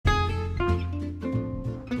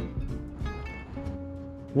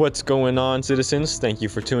What's going on, citizens? Thank you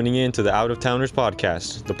for tuning in to the Out of Towners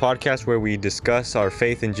podcast, the podcast where we discuss our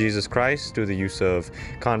faith in Jesus Christ through the use of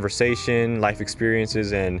conversation, life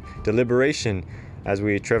experiences, and deliberation as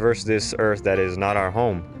we traverse this earth that is not our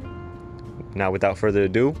home. Now, without further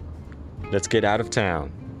ado, let's get out of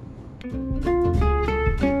town.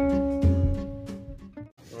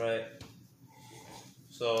 Right.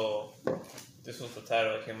 So, this was the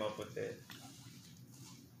title I came up with it.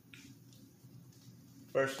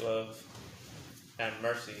 First love and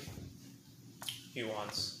mercy he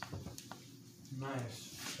wants.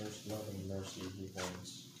 Nice. First love and mercy he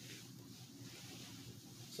wants.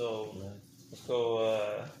 So, let's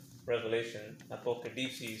go Revelation,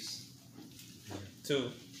 Apocalipsis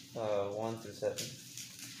 2, 1 through 7.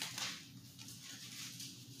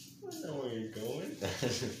 I know where you're going.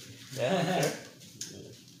 Yeah,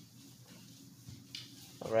 sure.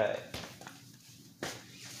 Alright.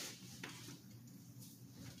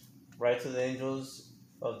 Write to the angels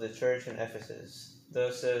of the church in Ephesus.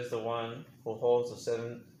 Thus says the one who holds the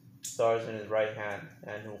 7 stars in his right hand,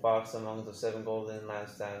 and who walks among the 7 golden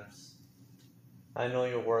lampstands. I know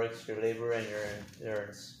your works, your labor, and your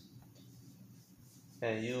endurance.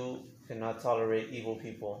 And you cannot tolerate evil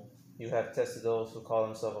people. You have tested those who call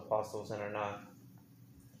themselves apostles and are not.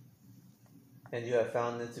 And you have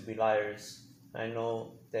found them to be liars. I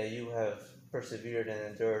know that you have persevered and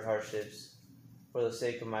endured hardships for the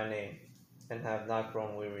sake of my name, and have not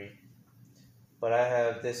grown weary. But I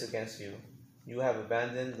have this against you. You have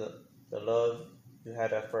abandoned the love you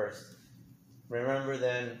had at first. Remember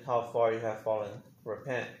then how far you have fallen.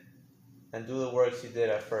 Repent, and do the works you did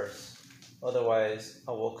at first. Otherwise,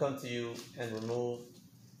 I will come to you and remove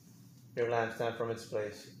your lampstand from its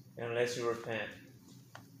place, unless you repent.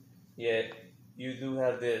 Yet you do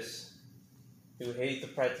have this. You hate the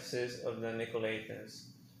practices of the Nicolaitans,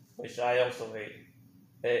 which I also hate.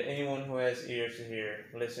 Let anyone who has ears to hear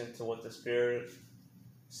listen to what the Spirit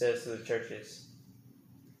says to the churches.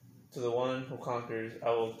 To the one who conquers, I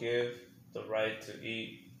will give the right to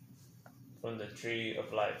eat from the tree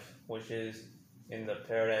of life, which is in the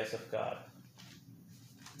paradise of God.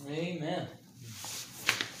 Amen.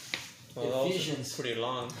 Well, Ephesians. that was pretty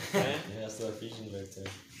long, right? Yeah, that's the Ephesians right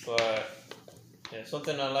there. But yeah,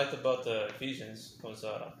 something I liked about the Ephesians was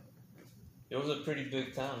it was a pretty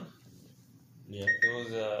big town. Yeah.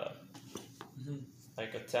 It was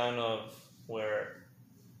like a town of where,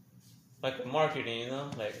 like a marketing,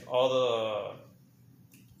 like all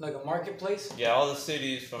Like a marketplace? all the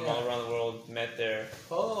cities from all Yeah. around the world met there,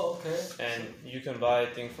 Oh, okay. and you can buy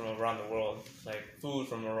things from around the world, like food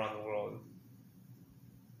from around the world.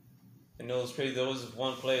 And it was crazy. There was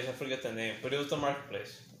one place, I forget the name, but it was the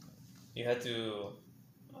marketplace. You had to,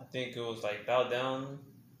 I think it was like bow down,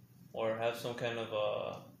 or have some kind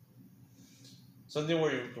of something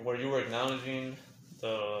where you were acknowledging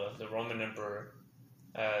the Roman Emperor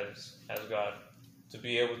as God to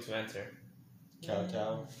be able to enter.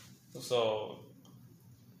 Kowtow. So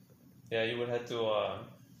yeah, you would have to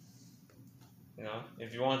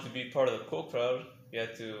if you wanted to be part of the cool crowd, you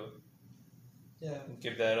had to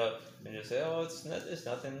give that up and just say, oh, it's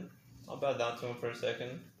nothing. I'll bow down to him for a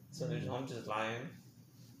second. So I'm just lying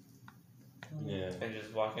Yeah. and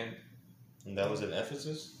just walk in. And that was in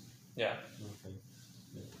Ephesus? Yeah. Okay.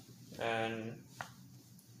 And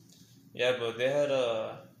yeah, but they had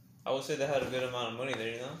I would say they had a good amount of money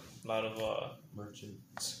there, a lot of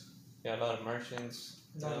Merchants. a lot of merchants,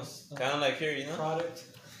 Nice. kind of like here, Product.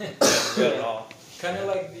 we got it all. Kind of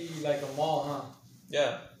like a mall, huh?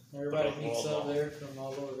 Yeah, Everybody But a meets mall. up there from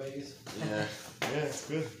all over Vegas. Yeah. Yeah, it's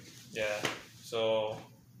good. yeah. So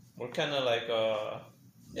we're kind of like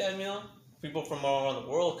people from all around the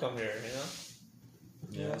world come here,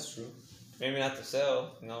 Yeah, that's true. maybe not to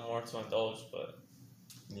sell, more to indulge, but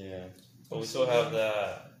Yeah. we still have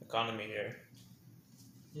the economy here.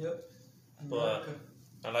 Yep. But America.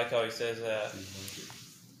 I like how he says that.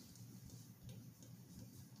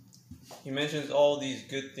 He mentions all these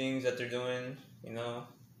good things that they're doing,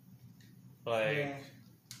 like, Yeah.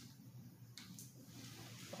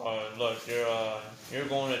 look, you're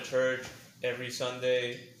going to church every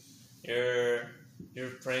Sunday, you're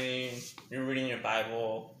praying, you're reading your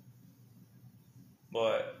Bible,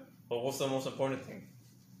 but what's the most important thing?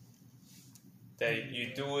 That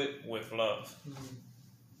you do it with love.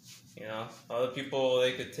 Other people,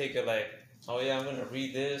 they could take it like, oh yeah, I'm gonna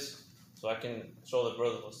read this so I can show the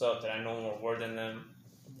brothers what's up, that I know more word than them,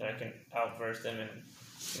 that I can outverse them, and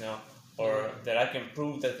or that I can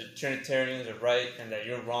prove that the Trinitarians are right and that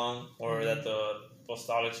you're wrong, or that the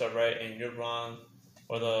Apostolics are right and you're wrong,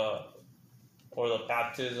 or the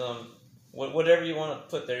baptism, whatever you want to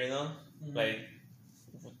put there, Mm-hmm. like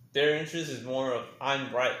their interest is more of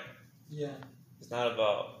I'm right. Yeah. It's not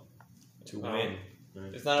about To win.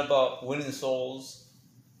 Right? It's not about winning souls.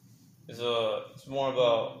 It's more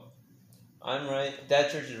about I'm right.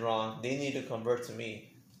 That church is wrong. They need to convert to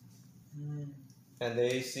me. Mm. And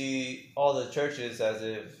they see all the churches as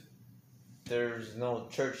if there's no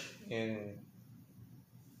church in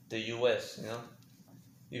the U.S.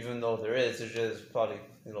 Even though there is, there's just probably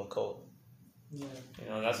code. Yeah.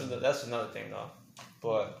 That's another thing though.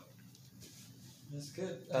 But That's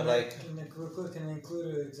good. I like. Real quick, can I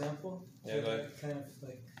include an example? Yeah, go ahead. Kind of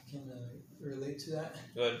like can relate to that.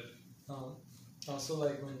 Good. Also,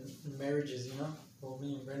 like when in marriages, well,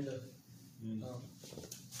 me and Brenda,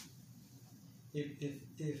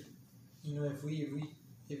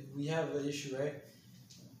 if we have an issue, right?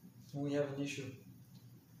 When we have an issue,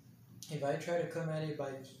 if I try to come at it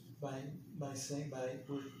saying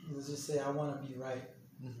let's just say I want to be right,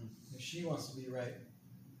 if she wants to be right,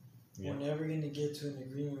 Yeah. we're never gonna get to an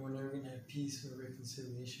agreement. We're never gonna have peace or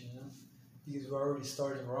reconciliation, because we're already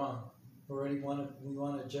starting wrong. We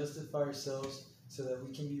want to justify ourselves so that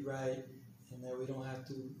we can be right and that we don't have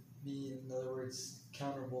to be, in other words,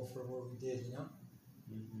 accountable for what we did,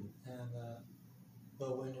 And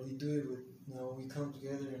but when we do it with, we come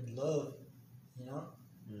together in love,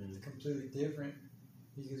 it's completely different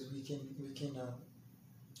because we can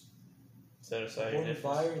Set the aside whole your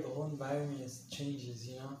difference. the whole environment changes,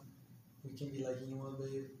 We can be like,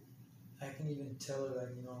 babe, I can even tell her like,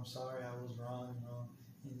 I'm sorry, I was wrong,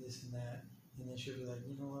 and this and that. And then she'll be like,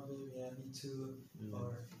 you know what, baby, yeah, me too.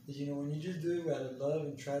 Or, when you just do it out of love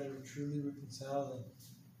and try to truly reconcile, then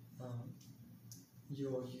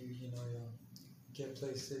you'll get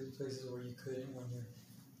places where you couldn't when you're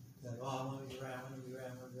like, oh, I want to be right, I want to be right,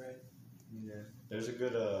 I want to be right. Yeah. There's a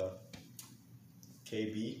good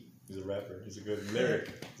KB. He's a rapper. He's a good lyric.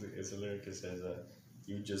 It's a lyric that says,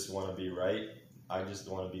 "You just want to be right. I just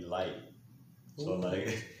want to be light." So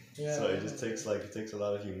like. Yeah, so it just takes a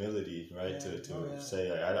lot of humility, right? To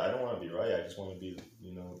say I don't want to be right. I just want to be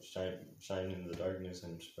shine in the darkness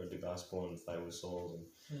and spread the gospel and fight with souls and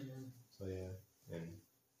so and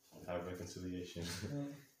have reconciliation.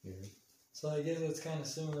 Yeah. So I guess it's kind of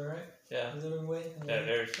similar, right? Yeah. In a way. Yeah,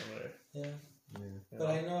 very similar. Yeah. But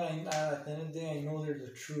I know at the end of the day, I know there's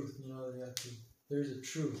a truth. There's a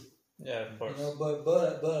truth. Yeah, of course.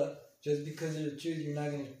 But just because there's a truth, you're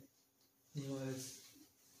not gonna.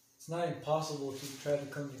 It's not impossible to try to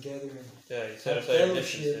come together and you set have aside your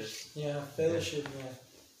fellowship. differences. Yeah, fellowship. Yeah,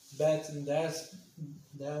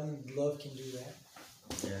 that only love can do that.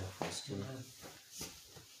 Yeah, that's true.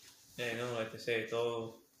 Yeah, like they say,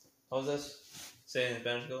 todo. How was that saying in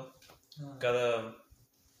Spanish? Go.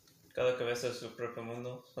 Cada cabeza es su propio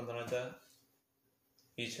mundo, something like that.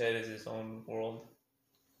 Each head is its own world.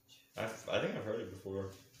 I think I've heard it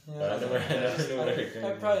before. Yeah, But I never knew where it came I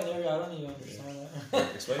from. probably never. I don't even understand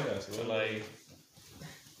that. Explain that. So like,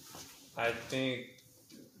 I think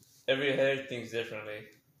every head thinks differently.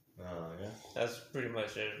 Yeah. That's pretty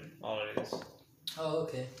much it. All it is. Oh,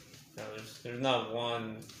 okay. There's not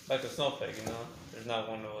one like a snowflake. There's not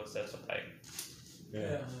one of us that's alike.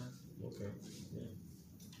 Yeah. Okay. Yeah.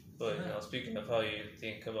 But speaking of how you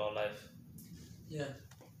think about life. Yeah.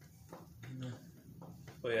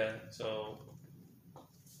 But yeah, so.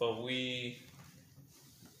 But we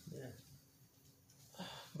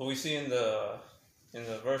see in the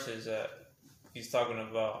verses that he's talking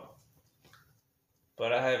about.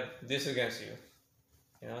 But I have this against you,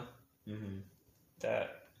 that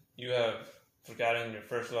you have forgotten your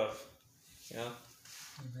first love,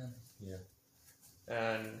 Amen. Yeah.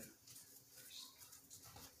 And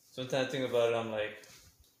sometimes I think about it, I'm like,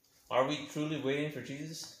 are we truly waiting for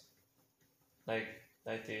Jesus? Like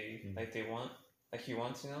they want. Like he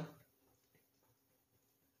wants,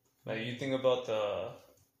 Like you think about the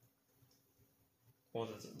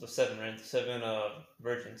seven, right? The seven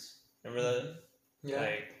virgins. Remember that? Yeah.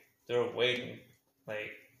 Like they're waiting,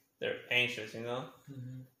 like they're anxious,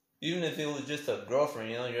 Even if it was just a girlfriend,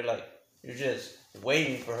 you're just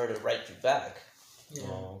waiting for her to write you back. Yeah.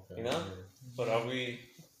 Oh, okay. But are we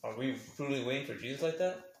truly waiting for Jesus like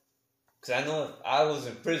that? Because I know if I was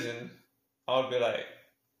in prison, I would be like,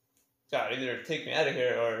 God, either take me out of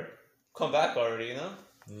here or come back already, Yeah.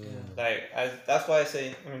 Like, that's why I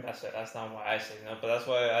say, that's not why I say, but that's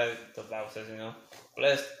why the Bible says,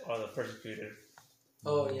 blessed are the persecuted.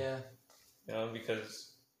 Oh, yeah.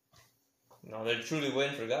 Because, they're truly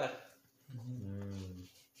waiting for God.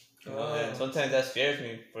 And sometimes that scares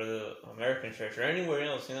me for the American church or anywhere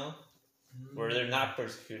else, where they're not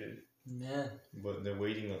persecuted. Man. But they're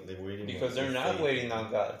waiting. Because they're not waiting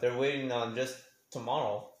on God. They're waiting on just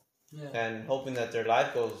tomorrow. and hoping that their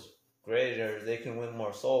life goes great or they can win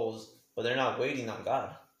more souls, but they're not waiting on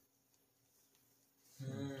God.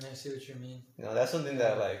 I see what you mean. That's something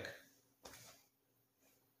that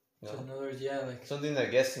So in other words, like something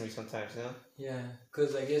that gets to me sometimes, Yeah,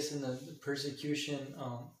 because I guess in the persecution,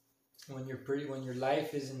 when your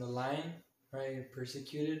life is in the line, right, you're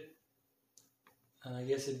persecuted. I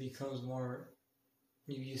guess it becomes more.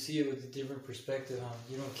 You see it with a different perspective.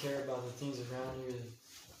 You don't care about the things around you.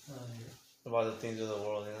 About the things of the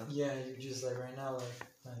world, Yeah, you're just like right now, like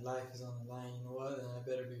my life is on the line. You know what? And I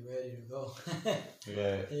better be ready to go.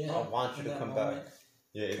 Yeah. I want you to come back.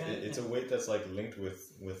 Yeah, it's a weight that's like linked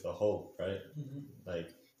with a hope, right? Like,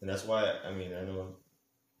 and that's why I know,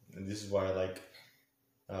 and this is why I like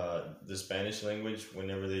the Spanish language.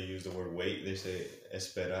 Whenever they use the word wait, they say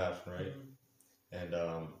esperar, right? And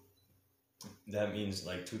that means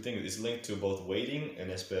like two things. It's linked to both waiting and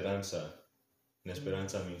esperanza. And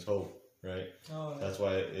esperanza means hope, right? Oh, that's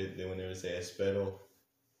why whenever they say espero,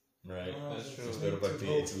 right? That's true. Espero por ti,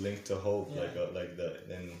 it's linked to hope, and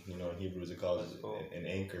in Hebrews it calls it an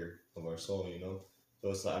anchor of our soul, So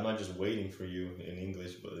it's like, I'm not just waiting for you in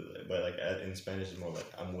English, but like in Spanish it's more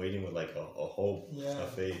like I'm waiting with like a hope, a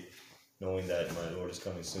faith, knowing that my Lord is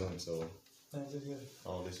coming soon. So that's good.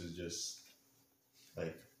 All this is just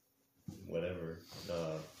like whatever.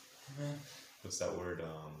 What's that word?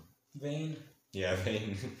 Vain. Yeah,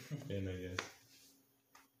 vain. Vain, I guess.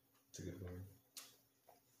 It's a good word.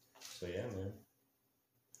 So yeah, man.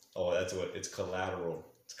 Oh, that's what it's collateral.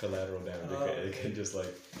 It's collateral damage. It can just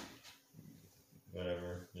like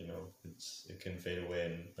whatever, it can fade away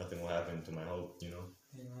and nothing will happen to my hope,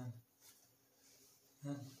 Amen.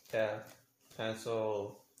 Yeah, and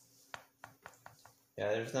so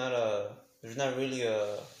there's not really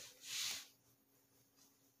a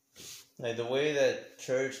like the way that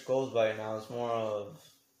church goes by now is more of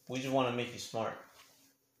we just want to make you smart,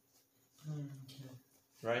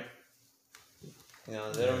 right?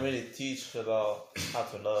 They don't really teach about how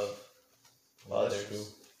to love others. True.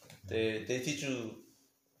 They teach you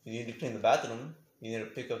need to clean the bathroom, you need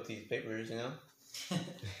to pick up these papers, I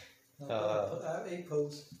have 8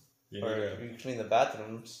 posts. You clean the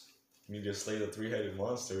bathrooms. You need to slay the 3-headed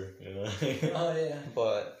monster, Oh yeah.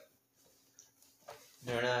 But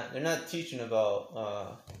they're not teaching about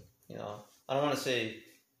I don't want to say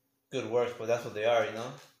good works, but that's what they are,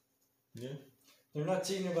 Yeah. They're not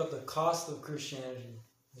teaching about the cost of Christianity,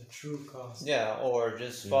 the true cost. Yeah, or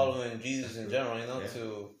just following Jesus in general,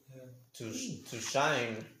 to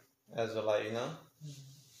shine as a light,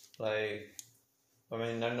 Like, I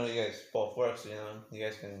know you guys both work, so you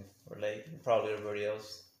guys can relate. Probably everybody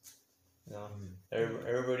else,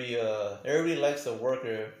 everybody likes the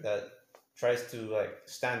worker that tries to like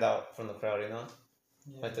stand out from the crowd,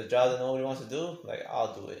 like the job that nobody wants to do, like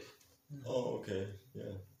I'll do it. Oh, okay,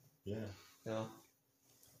 yeah.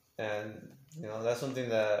 And that's something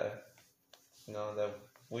that that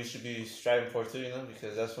we should be striving for too,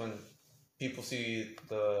 because that's when people see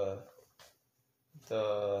the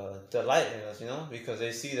light in us, because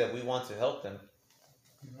they see that we want to help them.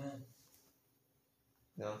 Amen.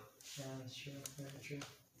 Yeah, that's true. Very true.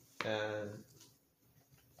 And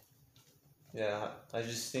I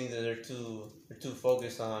just think that they're too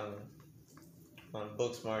focused on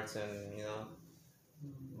book smarts and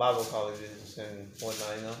Bible colleges and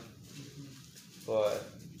whatnot, But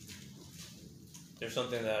there's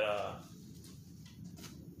something that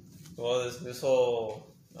this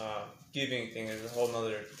whole giving thing is a whole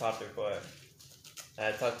nother topic, but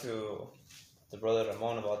I talked to the brother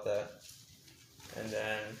Ramon about that, and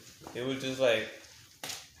then it was just like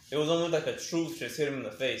it was almost like a truth just hit him in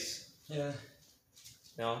the face. Yeah.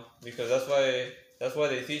 Because that's why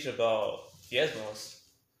they teach about diezmos,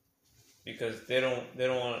 because they don't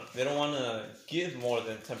want to give more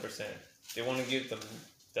than 10%. They want to give them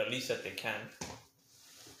the least that they can.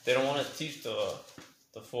 They don't want to teach the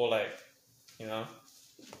full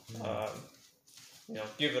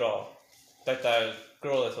give it all. Like that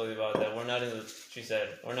girl I told you about, that she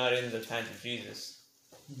said we're not in the times of Jesus.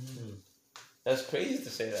 Mm-hmm. That's crazy to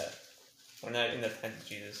say that. We're not in the times of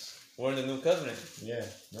Jesus. We're in the new covenant. Yeah.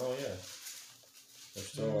 No. Yeah. We're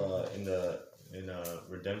still in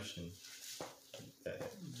redemption.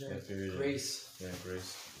 Period. Grace. Yeah,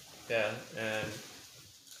 grace. Yeah, and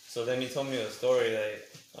so then he told me a story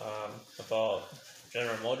about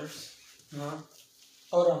General Motors.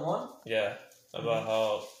 Oh, Ramon? Yeah, about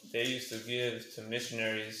how they used to give to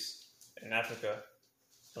missionaries in Africa,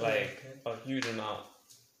 a huge amount.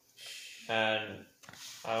 And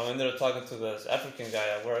I ended up talking to this African guy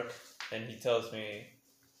at work, and he tells me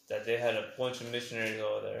that they had a bunch of missionaries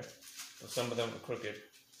over there, but some of them were crooked.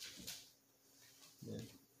 Yeah.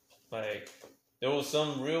 Like, there was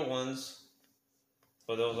some real ones,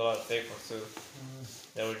 but there was a lot of fake ones too.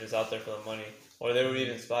 They were just out there for the money, or they were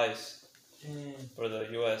even spies for the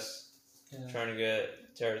U.S. Trying to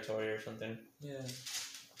get territory or something. Yeah.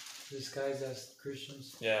 Disguised as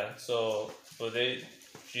Christians. Yeah. So, but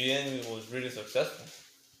GN was really successful,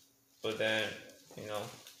 but then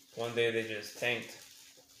one day they just tanked,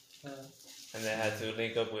 and they had to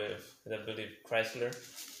link up with, I believe, Chrysler,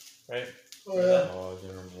 right? Oh yeah. Oh,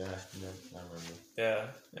 yeah, I remember. Yeah,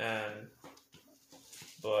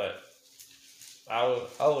 but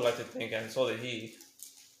I would like to think, and so did he,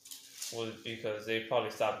 was because they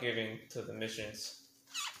probably stopped giving to the missions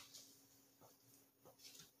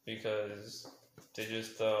because they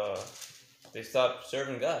just they stopped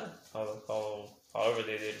serving God, however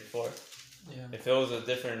they did before. Yeah. If it was a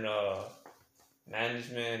different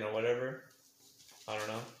management or whatever, I don't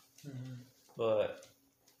know. Mm-hmm. But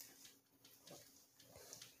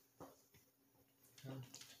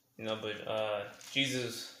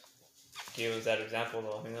Jesus gave us that example,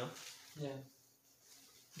 though. Yeah.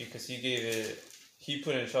 Because he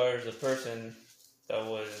put in charge the person that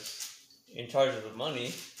was in charge of the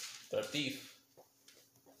money, the thief.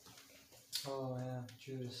 Oh yeah,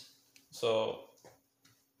 Judas. So,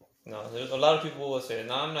 there's a lot of people will say,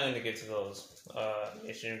 no, I'm not going to get to those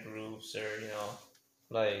mission groups or,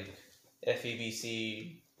 like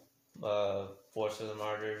FEBC, Force of the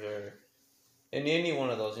Martyrs, or any one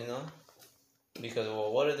of those, because,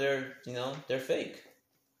 well, what are they're fake,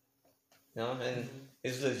 and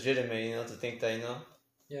it's legitimate, to think that,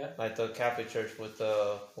 Yeah. like the Catholic Church with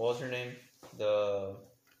what was her name? The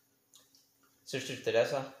Sister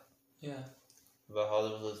Teresa. Yeah. About how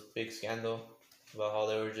there was this big scandal, about how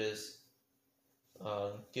they were just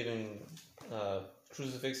giving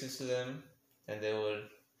crucifixes to them, and they would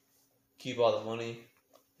keep all the money,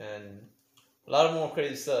 and a lot of more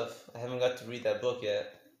crazy stuff. I haven't got to read that book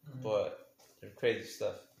yet, but they're crazy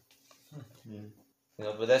stuff.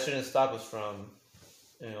 But that shouldn't stop us from,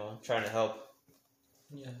 trying to help.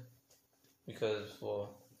 Yeah. Because,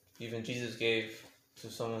 well, even Jesus gave to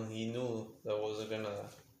someone he knew that wasn't gonna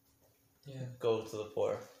go to the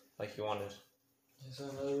poor like he wanted. Yeah, so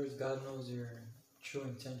in other words, God knows your true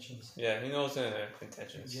intentions. Yeah, he knows their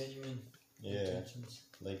intentions. Genuine intentions.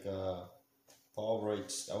 Like Paul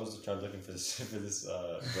writes. I was trying looking for this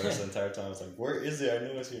verse the entire time. I was like, where is it? I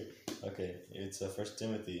knew it was here. Okay, it's 1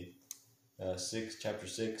 Timothy 6, chapter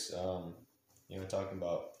 6. Talking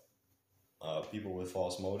about people with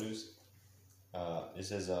false motives. It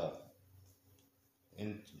says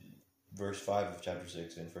in verse 5 of chapter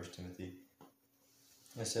 6 in 1 Timothy,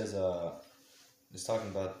 it says it's talking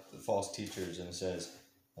about the false teachers, and it says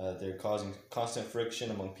they're causing constant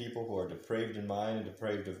friction among people who are depraved in mind and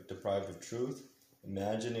deprived of truth,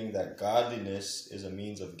 imagining that godliness is a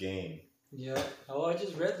means of gain. Yeah. Oh, I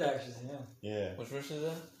just read that actually. Yeah. Which verse is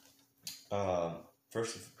that? 1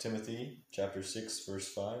 Timothy chapter 6 verse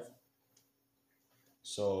 5.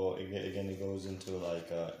 So again, it goes into like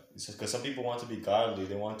because some people want to be godly,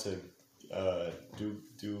 they want to do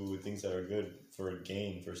things that are good for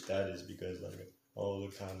gain, for status, because like, oh,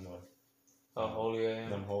 look how I'm holy I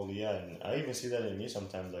am. I'm holy, yeah. And I even see that in me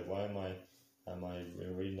sometimes. Like, why am I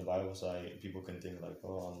reading the Bible so people can think like,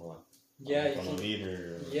 oh, I'm a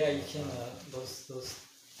leader. Yeah, you can. Those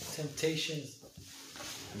temptations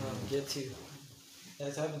get to.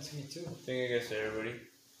 That's happened to me too. I think it gets to everybody.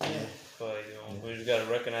 Yeah. But we just gotta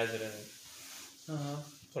recognize it and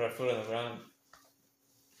put our foot on the ground.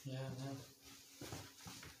 Yeah.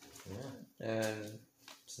 And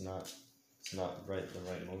it's not right. The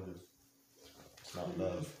right motive. It's not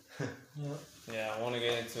love. Yeah, I want to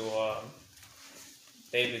get into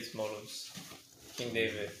David's motives. King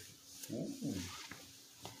David. Ooh.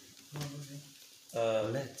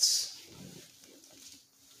 Let's.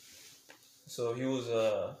 So he was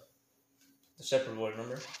the shepherd boy,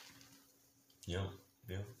 remember? Yeah.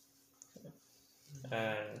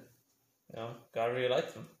 And God really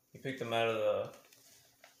liked him. He picked him out of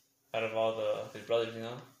all his brothers,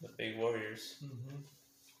 the big warriors.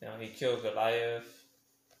 He killed Goliath.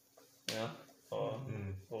 Well,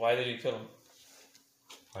 why did he kill him?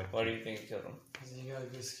 Why do you think he killed him? Because he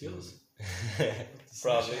got good skills.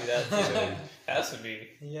 Probably that has to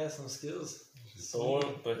be. He has some skills.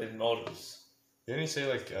 But his motives. Didn't he say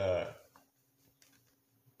like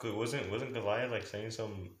wasn't Goliath like saying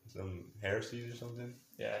some heresies or something?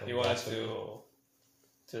 Yeah, he wanted to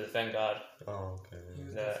defend God. Oh, okay. He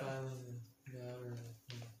was defiling God.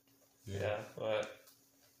 Yeah, but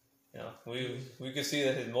we could see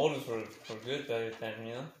that his motives were good back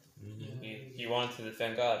then. He wanted to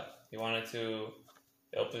defend God. He wanted to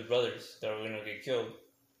help his brothers that were gonna get killed.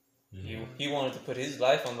 Mm-hmm. He wanted to put his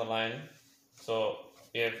life on the line, so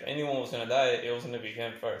if anyone was gonna die, it was gonna be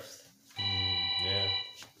him first. Yeah.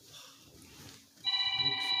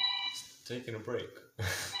 Taking a break.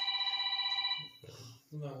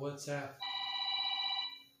 My WhatsApp.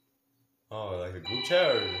 Oh, like a group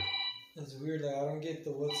chat? Or? It's weird. Like I don't get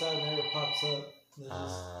the WhatsApp. It never pops up. There's just,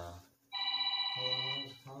 Ah. oh,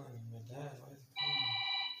 who's calling me? My dad. Why is he calling me?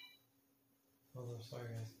 Hold up. Sorry,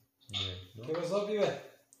 guys. Yeah. ¿Qué pasó, pibe?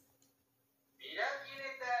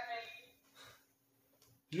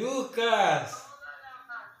 Lucas!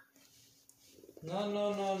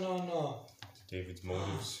 No. David's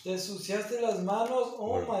motives. ¿Te ensuciaste las manos?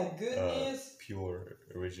 Oh Or, my goodness. Pure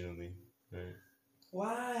originally, right?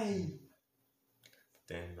 Why?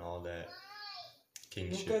 Then all that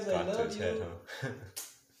kingship Lucas, I got to love his head, you. huh?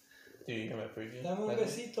 Did you hear my preview? Dame un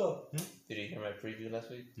last week? besito. Did you hear my preview last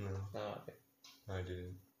week? No, No, okay. I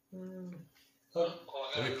didn't. Oh,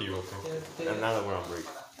 Let me pee real quick. te, Now that we're on break.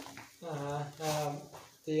 ajá,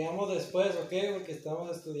 te llamo después, ¿ok? Porque estamos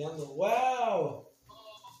estudiando. ¡Wow!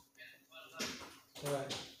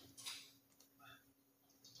 Alright.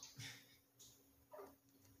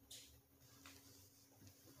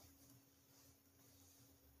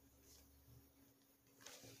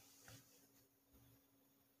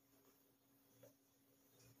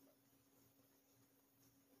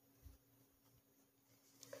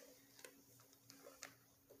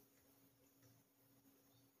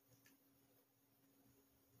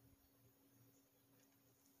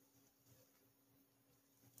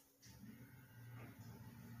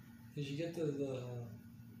 Did you get the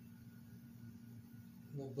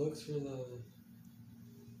books for the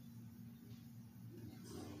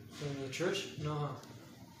church? No.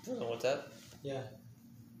 What's that? Yeah.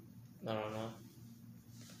 I don't know.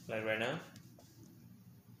 Like right now?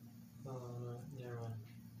 No, never mind.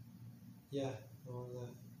 Yeah, all of that.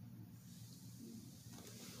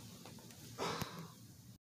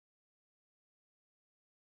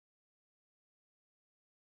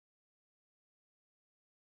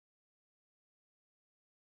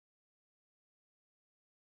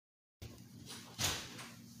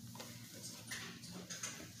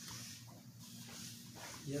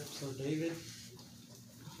 Yep, so David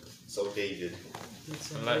David. did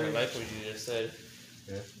some I very- like what you just said.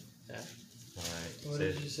 Yeah? Yeah. Alright. What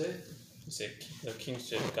did you say? You said the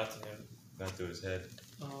kingship got to him. Got to his head.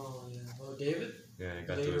 Oh, yeah. Oh, David? Yeah, it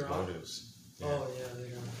got to Later his on? motives. Yeah. Oh, yeah,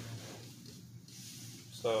 later on.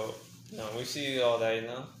 So, we see all that,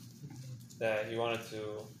 that he wanted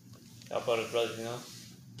to help out his brothers,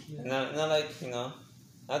 Yeah. Not like, not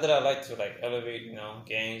that I like to like elevate,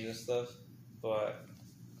 gangs and stuff, but,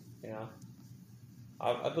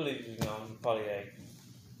 I believe, he probably like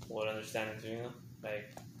would understand it too, like,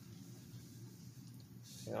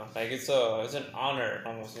 like it's an honor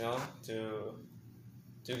almost, to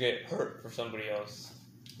get hurt for somebody else,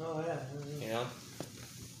 Oh, yeah.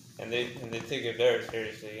 and they take it very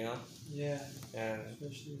seriously, Yeah, and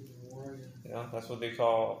especially the warrior. that's what they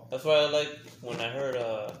call. That's why I like when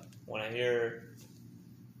I hear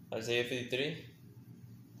Isaiah 53.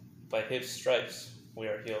 By his stripes we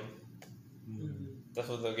are healed. Mm-hmm. That's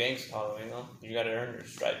what the gangs call them. You gotta earn your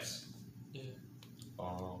stripes, Yeah.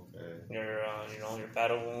 Oh, okay. your your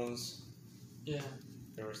battle wounds, Yeah.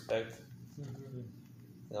 your respect.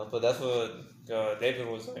 Mm-hmm. But that's what David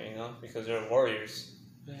was doing. Because they're warriors.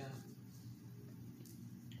 Yeah.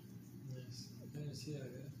 Nice. I didn't see that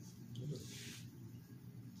guy.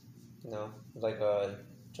 Like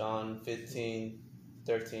John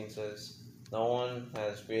 15:13 says, "No one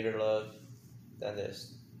has greater love than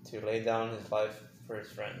this, to lay down his life for his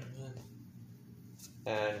friend." Amen.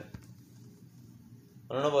 And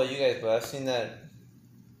I don't know about you guys, but I've seen that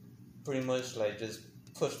pretty much like just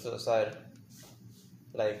pushed to the side,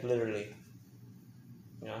 like literally.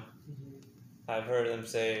 Mm-hmm. I've heard them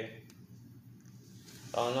say,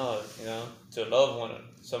 "Oh no, to love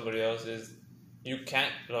somebody else is you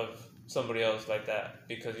can't love somebody else like that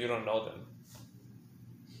because you don't know them.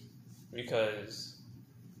 Because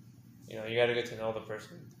you gotta get to know the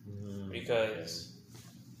person. Because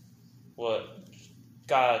what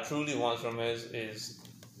God truly wants from us is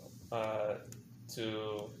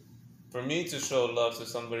for me to show love to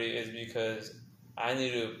somebody is because I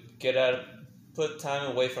need to put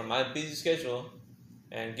time away from my busy schedule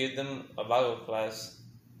and give them a Bible class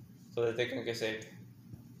so that they can get saved."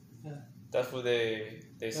 Yeah. That's what they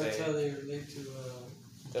That's say. how they relate to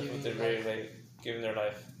That's what they really like, giving their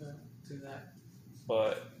life. to that.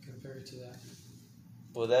 But Compared to that.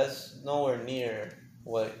 that's nowhere near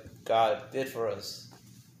what God did for us.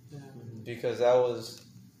 Yeah. Because that was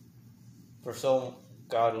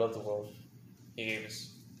God loved the world. He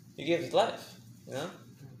gave his life, you know?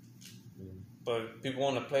 But people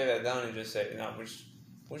want to play that down and just say,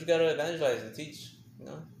 we just got to evangelize and teach, you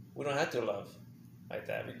know? We don't have to love like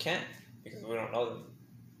that. We can't because we don't know them.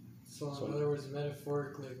 So in other words,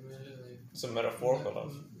 metaphorically, like it's a metaphorical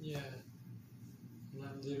love. Yeah.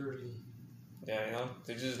 Not literally. Yeah, you know?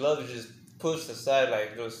 They just love to just push aside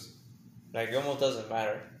it almost doesn't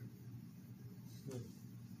matter.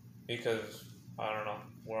 Because, I don't know,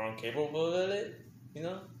 we're incapable of it, you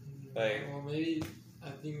know? Like, well, I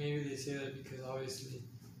think maybe they say that because obviously,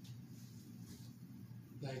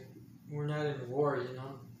 like, we're not in war, you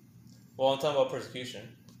know? well, I'm talking about persecution.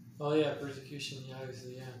 Oh, yeah, persecution, yeah,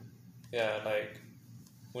 obviously, yeah. Yeah, like,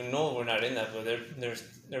 we know we're not in that, but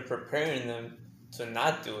they're preparing them to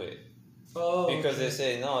not do it. Oh, because they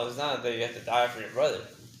say, no, it's not that you have to die for your brother.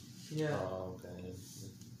 Yeah. Oh, okay.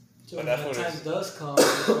 So but when that's that what time does come,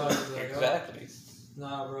 it's probably like, exactly.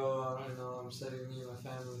 Nah, bro, I don't know, I'm setting me and my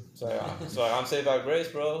family. So I'm saved by grace,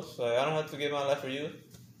 bro. So I don't have to give my life for you.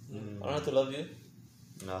 I don't have to love you.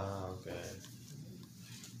 Ah, okay.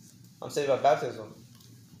 I'm saved by baptism.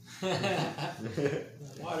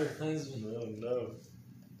 Water cleanse me. No.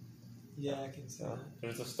 Yeah, I can see that.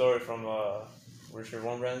 There's a story from Richard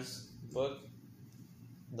Wurmbrand's book.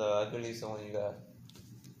 I believe it's the one you got.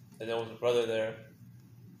 And there was a brother there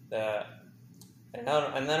and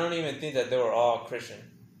I don't even think that they were all Christian,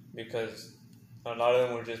 because a lot of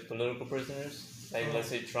them were just political prisoners. Like, let's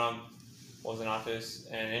say Trump was in office,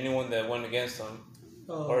 and anyone that went against him,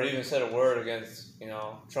 or even said a word against,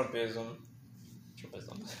 Trumpism.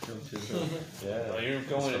 Yeah. You're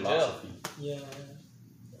going to jail. Yeah.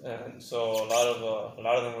 And so a lot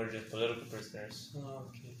of them were just political prisoners. Oh,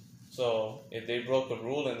 okay. So if they broke a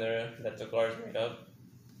rule in there that the guards made up,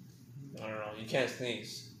 I don't know, you can't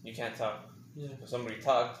sneeze, you can't talk. Yeah. If somebody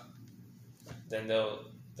talked, then the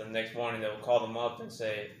next morning they'll call them up and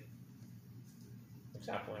say, for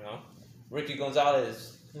example, Ricky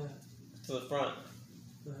Gonzalez to the front.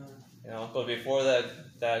 But before that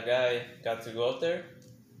guy got to go up there,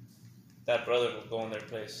 that brother will go in their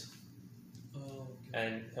place. Oh, okay.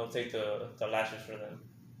 And he'll take the lashes for them.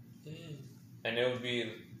 Dang. And it would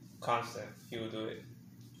be constant. He would do it.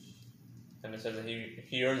 And it says that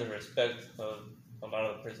he earns the respect of a lot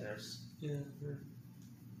of the prisoners. Yeah, sure.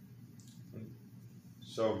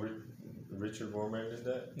 So Richard Wurmbrand did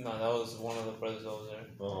that? No, that was one of the brothers over there.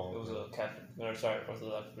 Oh. It was a Catholic,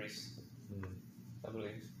 Orthodox priest, I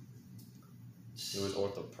believe. It was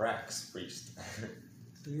Orthoprax priest.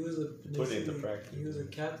 He was Put it into practice. He was a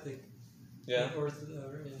Catholic. Yeah.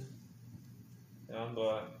 Yeah.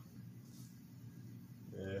 But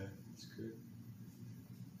yeah, it's good.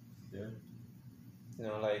 Yeah.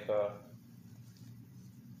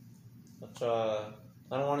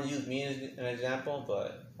 I don't want to use me as an example,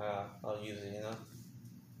 but I'll use it.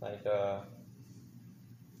 I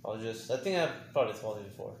think I've probably told you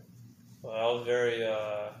before, but I was very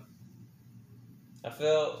I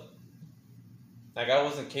felt like I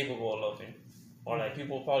wasn't capable of loving, or like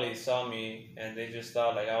people probably saw me and they just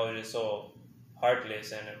thought like I was just so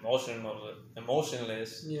heartless and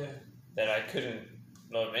emotionless that I couldn't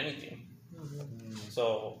love anything. Mm-hmm.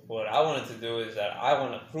 So what I wanted to do is that I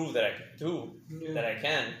want to prove that I can do, that I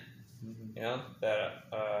can, that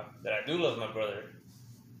I do love my brother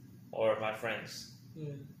or my friends.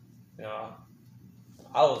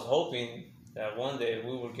 I was hoping that one day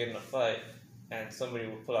we would get in a fight and somebody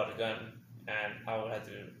would pull out a gun and I would have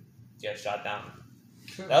to get shot down.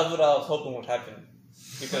 That's what I was hoping would happen,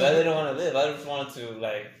 because I didn't want to live. I just wanted to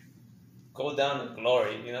go down in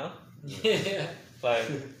glory, Yeah.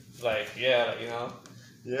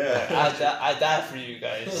 Yeah. I died for you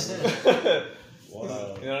guys.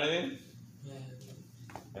 Wow. You know what I mean?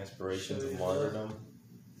 Yeah. Aspirations of martyrdom,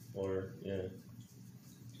 or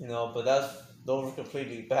But those were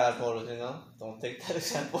completely bad motives. Don't take that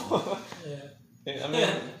example. Yeah. I mean,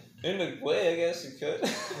 in a way, I guess you could.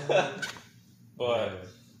 But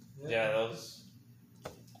that was a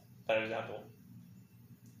bad example.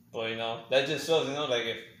 But that just shows,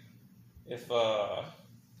 if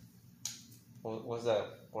what's that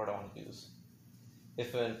word I want to use?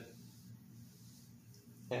 If an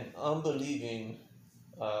unbelieving,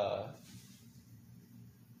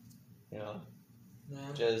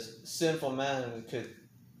 just sinful man could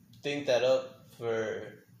think that up for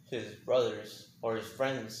his brothers or his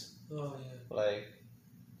friends,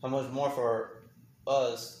 how much more for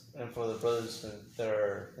us and for the brothers that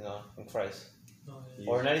are, in Christ.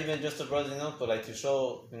 Or not even just the brothers, but to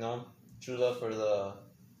show, true love for the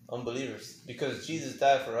unbelievers. Because Jesus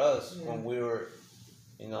died for us when we were,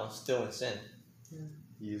 still in sin.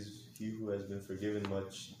 he who has been forgiven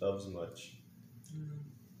much loves much.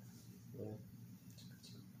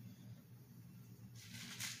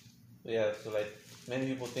 Yeah, so like many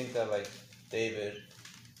people think that like David,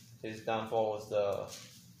 his downfall was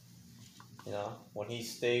when he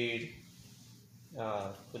stayed.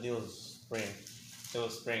 But it was spring. It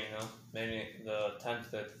was spring, Maybe the times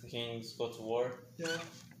that the kings go to war. Yeah.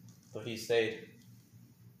 But he stayed.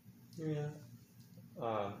 Yeah.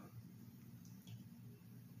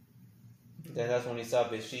 Then that's when he saw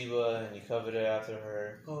Bathsheba and he coveted after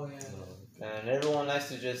her. Oh yeah. And everyone likes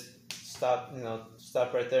to just stop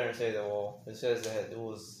right there and say that, well, it says that it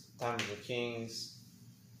was time of the kings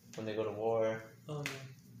when they go to war. Oh man.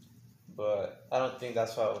 But I don't think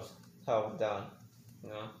that's how it went down.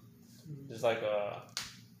 Just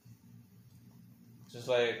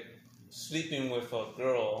like sleeping with a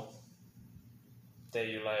girl that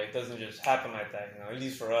you like doesn't just happen like that. At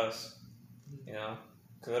least for us,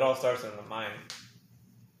 because it all starts in the mind.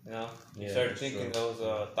 You start thinking those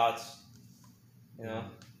thoughts. Yeah.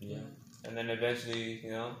 And then eventually,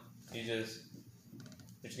 you just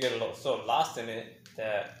get so lost in it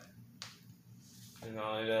that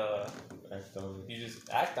act on it. you just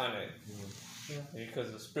act on it. Yeah.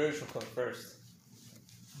 Because the spiritual comes first,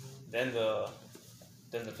 then the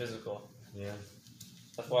physical. Yeah.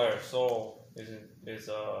 That's why our soul is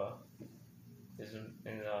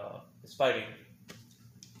fighting.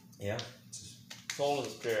 Yeah. Soul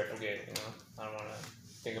is spirit. Okay, I don't want to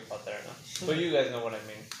think about that now. But you guys know what I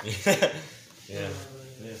mean. Yeah.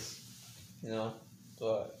 Yes.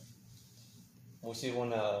 But we see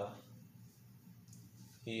when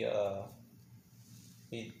he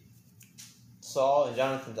Saul and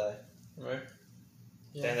Jonathan die, right?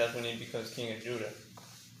 Yeah. Then that's when he becomes king of Judah.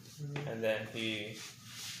 And then he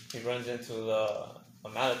runs into the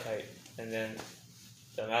Amalekite, and then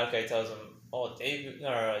the Amalekite tells him, "Oh, David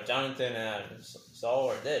or Jonathan and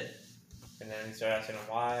Saul are dead." And then he starts asking him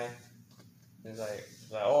why. And he's like,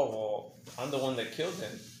 "Oh, well, I'm the one that killed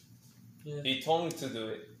him. Yeah. He told me to do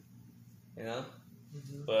it,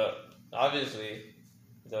 But obviously,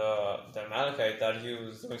 the Amalekite thought he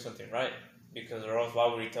was doing something right, because or else why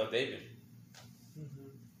would he tell David?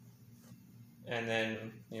 And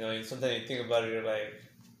then sometimes you think about it, you're like,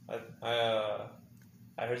 I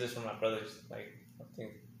heard this from my brothers, like I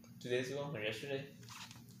think 2 days ago or yesterday.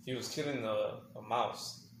 He was killing a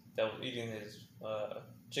mouse that was eating his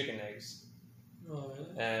chicken eggs. Oh,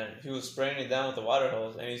 really? And he was spraying it down with the water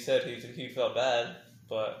hose, and he said he felt bad,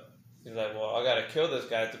 but he's like, well, I gotta kill this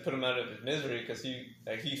guy to put him out of his misery, because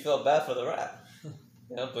he felt bad for the rat.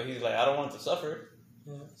 But he's like, I don't want him to suffer.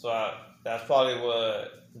 Yeah. So that's probably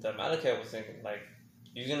what the Amalekite was thinking. Like,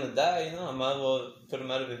 he's gonna die, I might as well put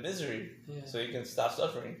him out of his misery, so he can stop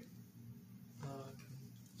suffering. Oh, okay.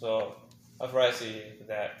 So that's where I see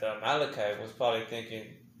that the Amalekite was probably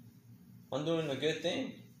thinking, I'm doing a good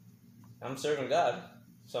thing. I'm serving God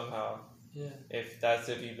somehow. Yeah. If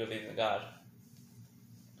he believed in God.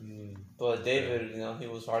 But David, he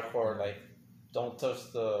was hardcore, like, don't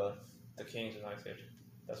touch the king's anointed.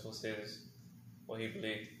 That's what he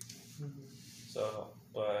believed. So,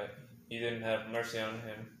 but he didn't have mercy on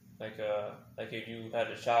him. Like if you had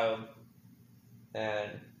a child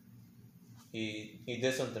and he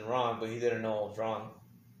did something wrong, but he didn't know it was wrong.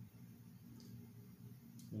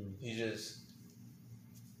 He just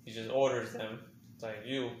orders them, like,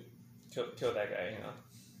 you kill that guy,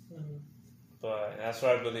 But that's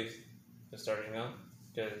what I believe it started,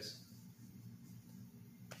 because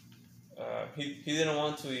he didn't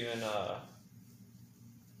want to even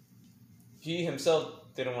he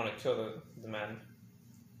himself didn't want to kill the man.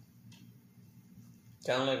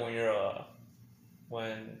 Kind of like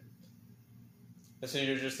when let's say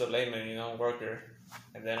you're just a layman, worker,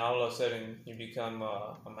 and then all of a sudden you become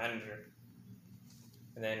a manager,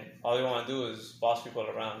 and then all you want to do is boss people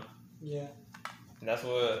around. Yeah. And that's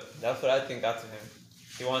what I think got to him.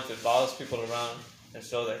 He wanted to boss people around and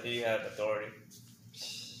show that he had authority.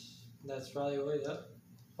 That's probably way up.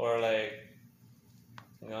 Or like,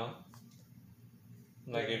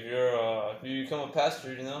 like if you become a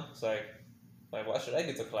pastor, it's like why should I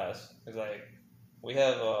get to class? It's like we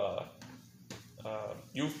have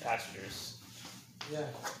youth pastors.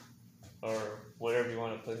 Yeah. Or whatever you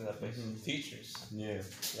want to put in that place. Teachers. Yeah.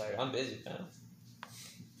 Like, I'm busy, man.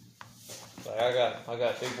 Like I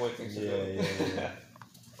got big boy things to do. Yeah.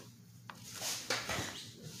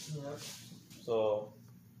 Yep. So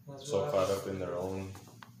caught up in their own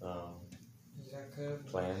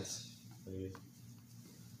plans. He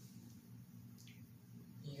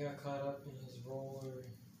got caught up in his role or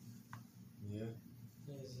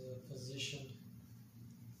his position.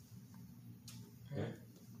 Yeah.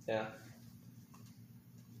 Yeah.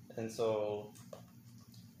 And so.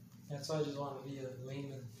 That's why I just want to be a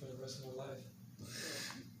layman for the rest of my life.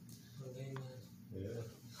 A layman. Yeah.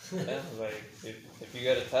 Yeah, like if you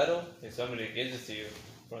get a title, if somebody gives it to you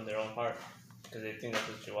from their own heart, because they think that's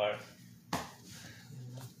what you are.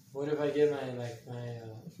 What if I get my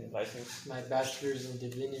license, my bachelor's in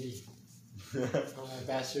divinity, or my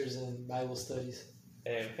bachelor's in Bible studies?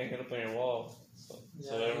 Hey, hang it up on your wall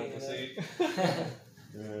so everyone can see.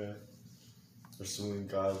 Yeah. Pursuing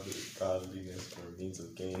godliness for means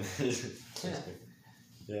of gain.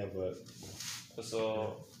 Yeah, but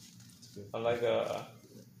so I like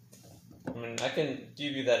I mean, I can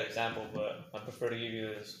give you that example, but I prefer to give you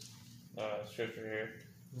this scripture here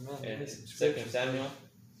in 2 Samuel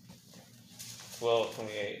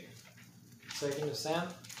 12:28. 2 Sam.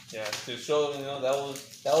 Yeah, to show that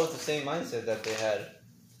was the same mindset that they had,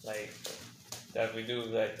 like that we do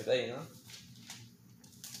like today,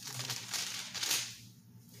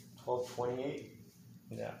 12:28.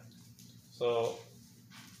 Yeah. So,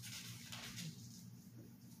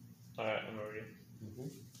 all right, I'm ready.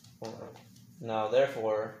 Now,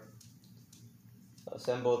 therefore,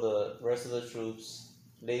 assemble the rest of the troops,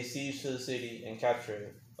 lay siege to the city, and capture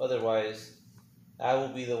it. Otherwise, I will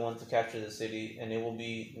be the one to capture the city, and it will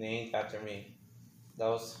be named after me. That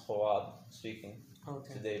was Joab speaking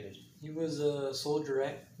to David. He was a soldier,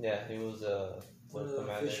 right? Yeah, he was one of the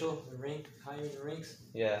official, the rank, higher in the ranks.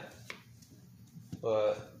 Yeah,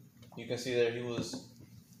 but you can see there he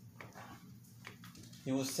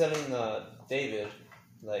was telling David,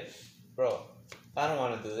 like, bro, I don't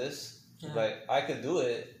want to do this. Yeah. Like, I could do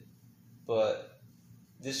it, but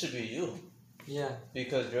this should be you. Yeah.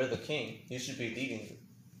 Because you're the king. You should be leading.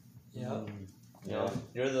 Yeah. You know,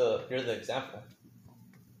 you're the example.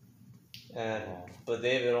 And but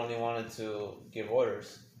David only wanted to give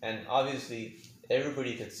orders, and obviously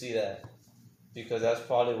everybody could see that, because that's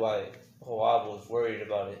probably why Joab was worried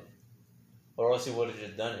about it, or else he would have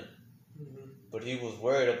just done it. Mm-hmm. But he was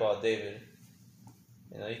worried about David.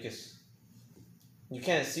 You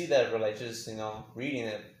can't see that by like just reading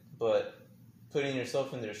it, but putting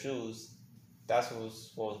yourself in their shoes, that's what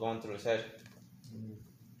was going through his head. Mm-hmm.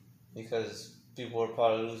 Because people were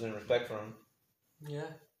probably losing respect for him.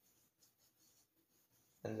 Yeah.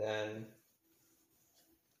 And then,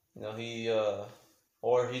 he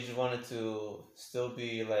just wanted to still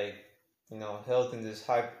be like, held in this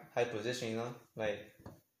high position, like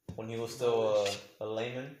when he was still a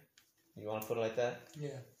layman. You want to put it like that?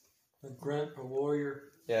 Yeah. A grunt, a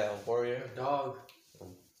warrior. Yeah, a warrior. A dog.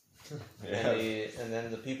 Yeah. And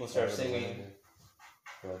then the people start singing.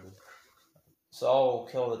 Saul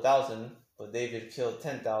killed 1,000, but David killed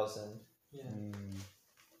 10,000. Yeah.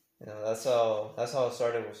 That's how it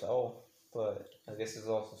started with Saul, but I guess it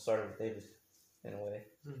also started with David, in a way.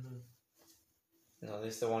 Mm-hmm.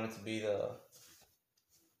 They still wanted to be the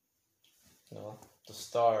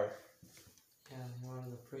star. Yeah, they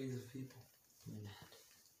wanted the praise of people.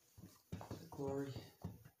 The glory.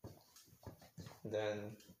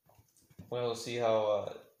 Then we'll see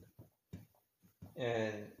how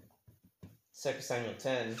in 2 Samuel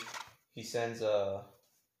 10 he sends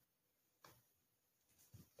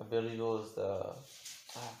I believe it was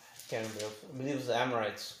I can't remember. I believe it was the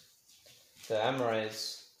Amorites. The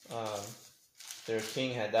Amorites, their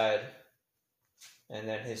king had died, and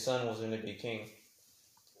then his son was going to be king.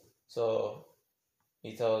 So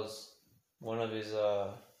he tells one of his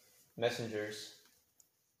messengers,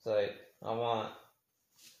 it's like, I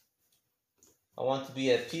want to be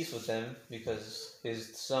at peace with them because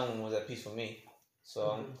his son was at peace with me.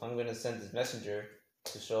 So I'm going to send this messenger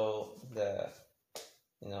to show that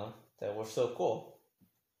that we're so cool,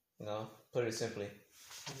 put it simply.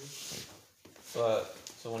 But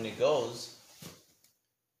so when he goes,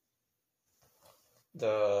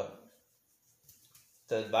 the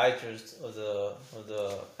advisors of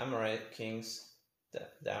the Amorite kings,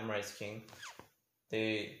 the Amorites king,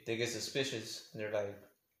 they get suspicious, and they're like,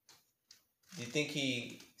 do you think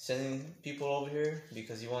he sending people over here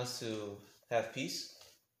because he wants to have peace?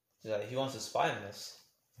 Like, he wants to spy on us.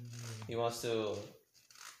 He wants to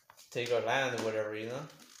take our land or whatever,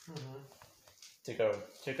 take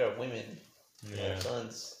our women, our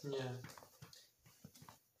sons. Yeah.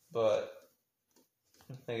 But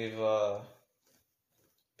like, if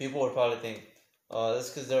people would probably think, oh, that's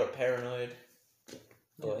because they're paranoid.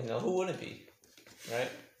 But who wouldn't be,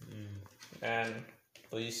 right?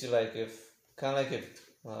 But you see, like, if I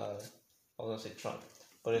was gonna say Trump,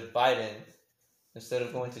 but if Biden, instead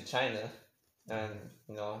of going to China and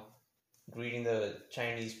greeting the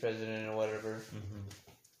Chinese president or whatever,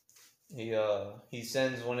 he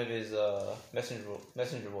sends one of his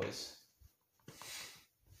messenger boys.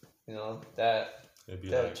 You know that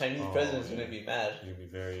the Chinese president's gonna be mad. He'll be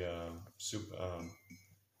very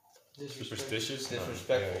superstitious.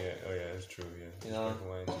 Disrespectful. Yeah. Oh yeah, that's true. Yeah. You know.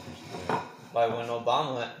 Yeah. Like when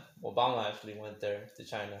Obama actually went there to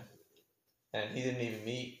China, and he didn't even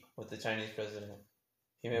meet with the Chinese president.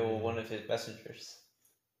 He met with one of his messengers.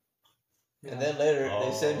 Yeah. And then later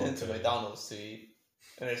they sent him to McDonald's to eat,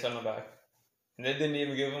 and they sent him back. And they didn't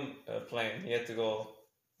even give him a plane. He had to go,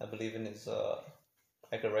 I believe, in his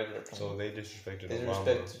like a regular plane. So they disrespected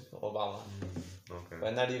Obama. Okay.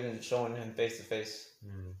 By not even showing him face to face.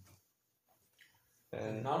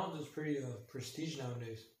 And McDonald's is pretty prestige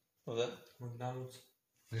nowadays. What's that? McDonald's.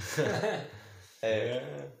 Hey.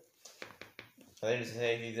 Yeah. They just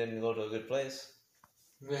say he didn't go to a good place.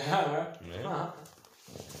 Yeah, right? Yeah.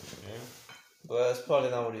 Well, that's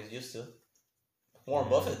probably not what he's used to. Warren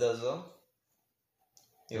Buffett does, though.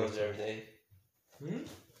 He goes there every day.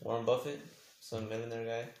 Warren Buffett, some millionaire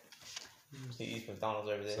guy. He eats McDonald's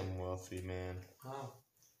every day. Some wealthy man. Wow.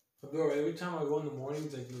 But bro, every time I go in the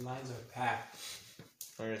mornings, like the lines are packed.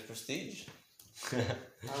 Or it's prestige. I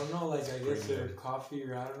don't know, like I guess their coffee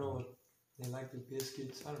or I don't know. They like the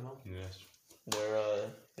biscuits. I don't know. Yes.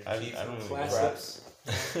 They're cheap. I don't really wraps.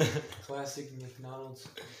 Classic McDonald's.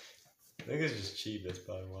 I think it's just cheap. That's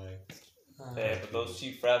probably why. Yeah, but those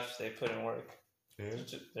cheap wraps they put in work. Yeah.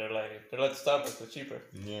 They're like Starbucks but cheaper.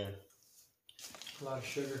 Yeah. A lot of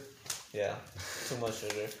sugar. Yeah, too much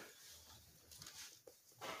sugar.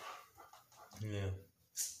 Yeah.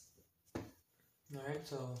 Alright,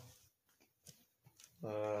 so. I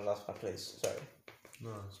lost my place. Sorry.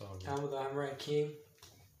 No, it's all good. Time with the Amorite King.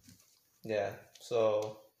 Yeah.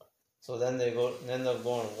 So then they end up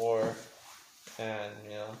going to war, and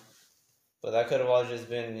but that could have all just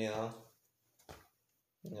been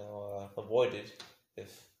avoided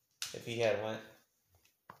if he had went,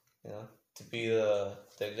 to be the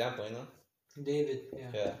example, David,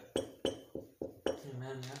 yeah. Yeah.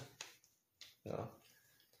 Amen, yeah. No.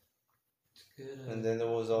 It's good. And then there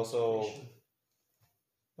was also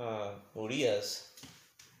Urias,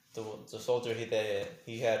 the soldier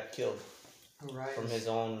he had killed Arias. from his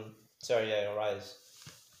own. Sorry, yeah, Arias.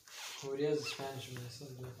 Urias is Spanish, but that's not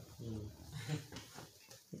good.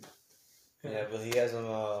 Yeah, but he has him.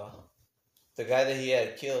 The guy that he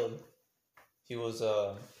had killed, he was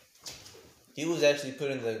actually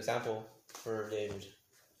putting the example for David.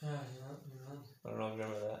 Yeah. I don't know if you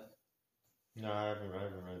remember that. No, I haven't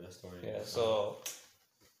read that story. Yeah, so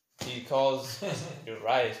he calls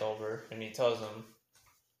Urias over and he tells him,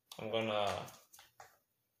 "I'm gonna."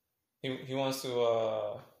 He wants to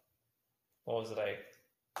what was it like?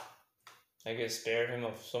 I guess spare him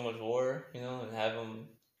of so much war, and have him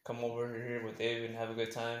come over here with David and have a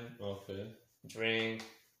good time. Okay. Drink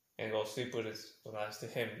and go sleep with his, well, not to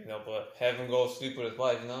him, but have him go sleep with his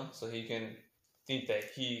wife, so he can think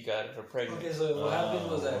that he got her pregnant. Okay, so what happened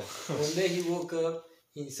was that one day he woke up,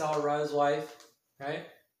 he saw Uriah's wife, right?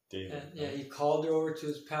 David. And, yeah, he called her over to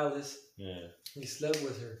his palace. Yeah. He slept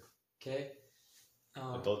with her, okay?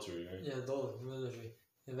 Adultery, right? Yeah, adultery.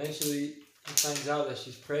 Eventually, he finds out that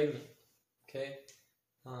she's pregnant, okay?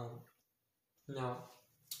 Now,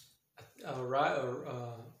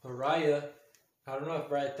 Uriah, I don't know if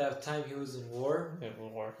right at that time he was in war. Yeah,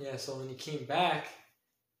 war. Yeah, so when he came back,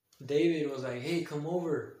 David was like, "Hey, come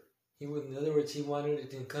over." In other words, he wanted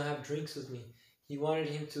to come have drinks with me. He wanted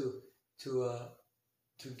him to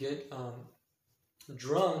get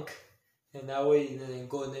drunk, and that way then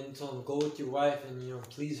told him go with your wife and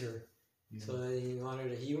please her. Mm-hmm. So then he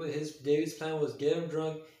wanted David's plan was get him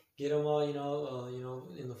drunk, get him all in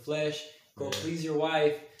the flesh, go please your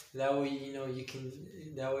wife. That way you can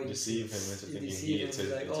deceive him into thinking it's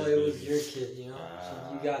like, oh, it was your kid, you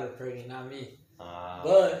got her pregnant, not me.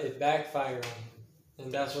 But it backfired on him,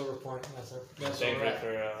 and that's what we're pointing. That's thanks what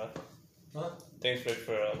we're at. Thanks for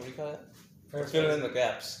what do you call it? Perfect. Filling in the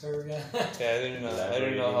gaps. Yeah, I didn't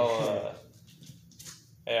know how.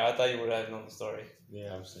 Yeah, I thought you would have known the story.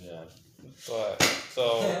 Yeah, I'm saying. Yeah. But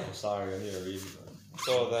so. I'm sorry, I need to read it.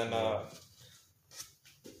 So then,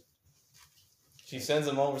 she sends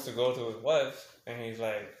him over to go to his wife, and he's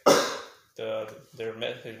like,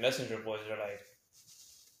 his messenger boys are like,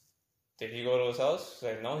 "Did he go to his house?" He's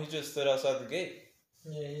like, "No, he just stood outside the gate."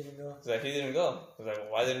 Yeah, he didn't go. He's like, "He didn't go." He's like,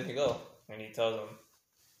 "Well, why didn't he go?" And he tells him.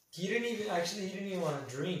 He didn't even want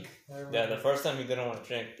to drink. Yeah, the first time he didn't want to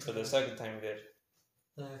drink, but the second time he did.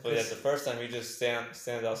 But yeah, the first time he just stands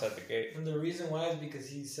outside the gate. And the reason why is because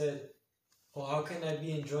he said, well, how can I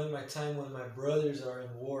be enjoying my time when my brothers are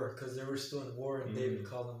in war? Because they were still in war and David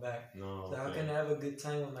called them back. No. So how can I have a good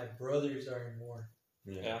time when my brothers are in war?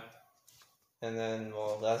 Yeah. And then,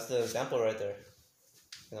 well, that's the example right there.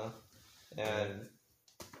 You know? And,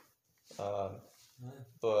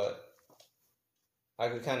 but I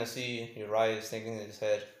could kind of see Uriah is thinking in his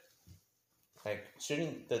head, like,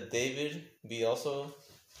 shouldn't the David be also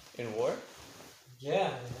in war?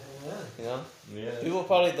 Yeah. You know? Yeah. People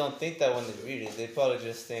probably don't think that when they read it. They probably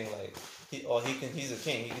just think like, he's a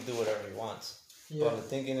king. He can do whatever he wants. Yeah. But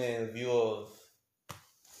thinking in the view of,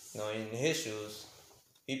 you know, in his shoes,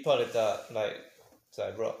 he probably thought like,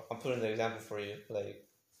 sorry, bro, I'm putting the example for you. Like,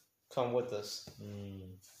 come with us.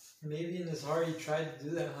 Maybe in his heart he tried to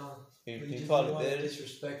do that, huh? He just probably didn't want did. to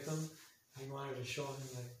disrespect him. He wanted to show him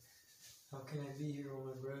like, how can I be here when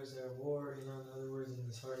my brothers are at war? You know, in other words, in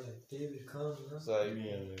his heart, like, David, come, you know? It's like,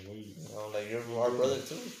 you know, like, you're our brother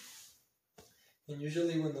too. And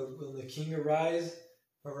usually when the king arrives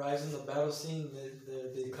in the battle scene,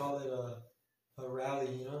 they call it a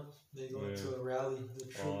rally, you know? They go into a rally, the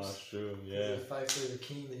troops. Oh, that's true, yeah. They fight for the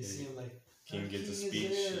king, they see him like, King gets a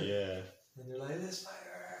speech, yeah. And they're like, let's fight.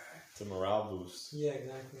 It's a morale boost. Yeah,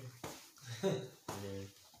 exactly.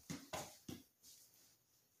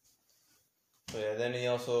 But yeah, then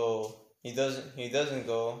he doesn't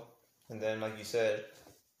go, and then like you said,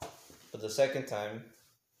 but the second time,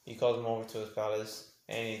 he calls him over to his palace,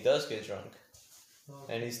 and he does get drunk,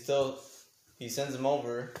 and he sends him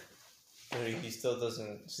over, but he still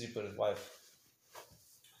doesn't sleep with his wife.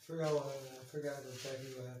 I forgot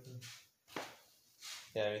exactly what happened.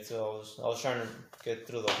 Yeah, me too. I was trying to get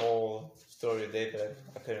through the whole story of David.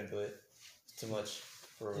 I couldn't do it. It's too much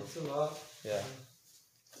for. It's a lot. Yeah.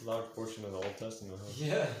 It's a large portion of the Old Testament, huh?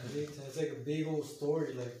 Yeah, it's like a big old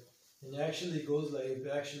story, like, and it actually goes like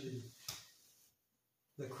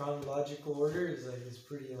the chronological order is like it's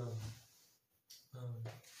pretty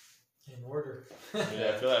in order.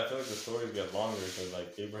 Yeah, I feel like the stories get longer because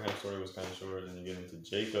like Abraham's story was kind of short, and you get into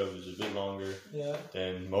Jacob, which is a bit longer. Yeah.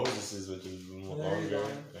 Then Moses', which is longer,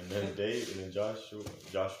 and then David, and then Joshua, and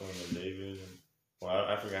then David. And, well,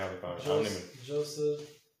 I forgot how the chronology. Joseph.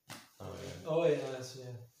 Oh yeah. Oh yeah, that's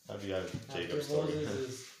yeah. That'd be Jacob's after story. Moses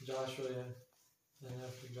is Joshua, yeah, and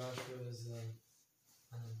after Joshua is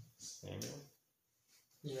Samuel.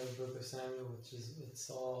 Yeah, the book of Samuel, which is it's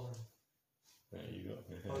all. There you go.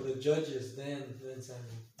 Oh, the Judges, then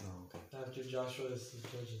Samuel. Oh, okay. After Joshua is the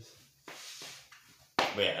Judges.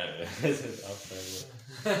 But yeah,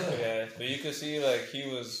 Yeah, but you could see like he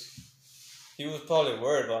was probably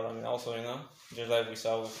worried about him also, you know, just like we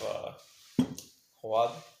saw with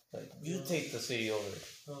Joab. Like, you take the city over.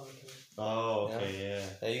 Oh, okay. Oh, okay, yeah.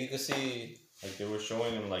 Like, you could see. Like they were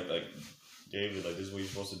showing him like David, like this is what you're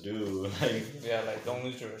supposed to do. Like yeah, like don't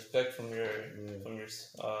lose your respect from your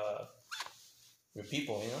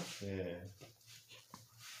people, you know. Yeah.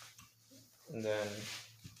 And then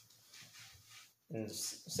in 2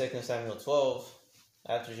 Samuel 12,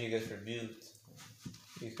 after he gets rebuked,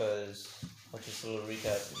 because I'll just a little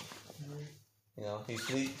recap. You know, he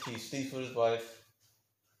sleeps with his wife.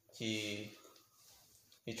 He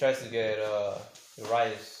tries to get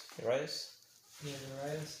Urias to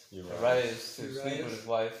sleep with his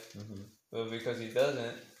wife, but because he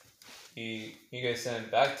doesn't, he gets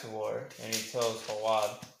sent back to war, and he tells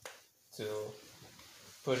Joab to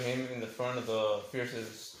put him in the front of the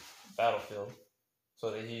fiercest battlefield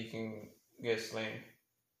so that he can get slain.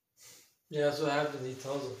 Yeah, that's what happened. He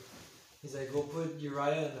tells him, he's like, go put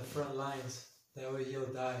Uriah in the front lines. That way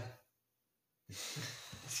he'll die.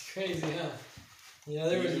 It's crazy, huh? In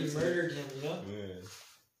other words, he murdered him, you know? Yeah.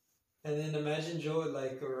 And then imagine Joe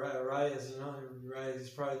like Urias, you know, Urias is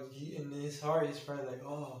probably, in his heart, he's probably like,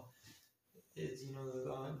 oh, it's, you know,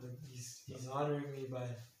 he's honoring me by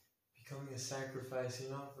becoming a sacrifice, you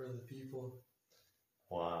know, for the people.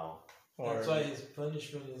 Wow. That's why his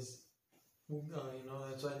punishment is, you know,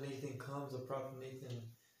 that's why Nathan comes, the prophet Nathan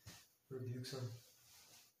rebukes him.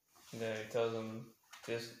 Then he tells him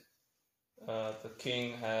this,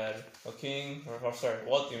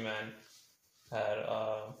 wealthy man had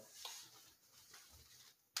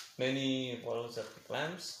many, what was that,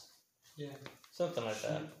 lambs? Yeah. Something like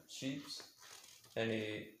that. Sheeps. And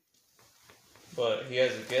but he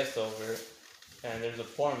has a guest over, and there's a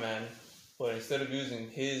poor man, but instead of using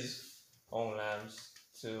his own lambs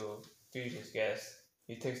to feed his guest,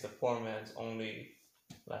 he takes the poor man's only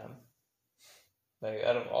lamb. Like,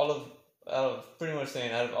 out of all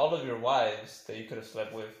of your wives that you could have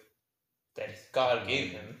slept with, that God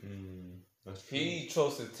gave him, he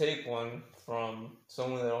chose to take one from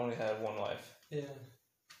someone that only had one wife. Yeah.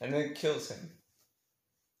 And then kills him.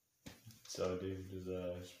 So David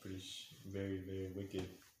is pretty very, very wicked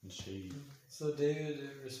and shady. So David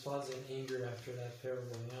responds in anger after that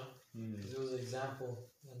parable, you know? Because it was an example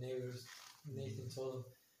that Nathan told him.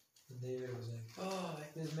 And David was like, oh,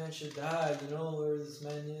 like this man should die. You know where this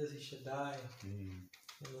man is, he should die. And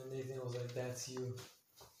then Nathan was like, that's you.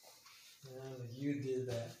 And I was like, you did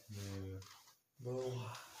that. Yeah. Boom.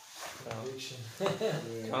 Conviction.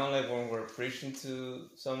 Kind of like when we're preaching to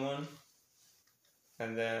someone,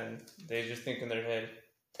 and then they just think in their head,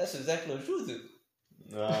 that's exactly what you do.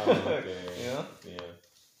 Oh, okay. You know? Yeah.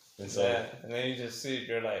 And so, yeah. And then you just see it,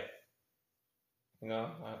 you're like, you know,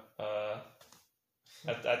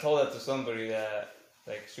 I told that to somebody that,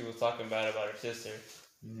 like, she was talking bad about her sister,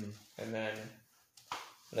 and then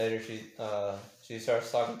later she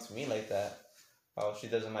starts talking to me like that. Oh, she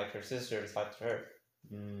doesn't like her sister to talk to her.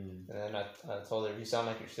 And then I told her, you sound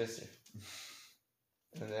like your sister.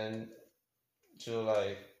 And then she was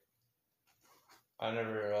like, I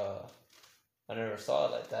never saw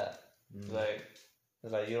it like that.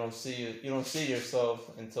 Like you don't see yourself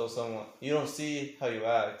until you don't see how you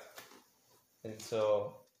act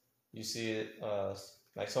until you see it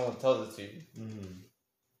like someone tells it to you.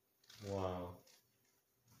 Wow.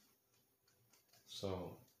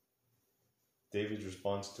 So David's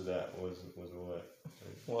response to that was what?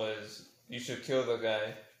 Was you should kill the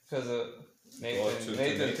guy because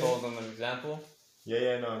Nathan told him an example.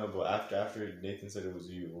 No, but after Nathan said it was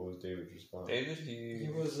you, what was David's response? David, he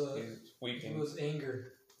was weeping. He was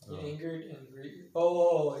angered. He angered and grieved.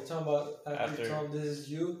 Oh, you're talking about after you told him this is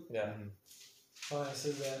you? Yeah. Oh, I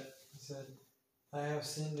said that. He said, I have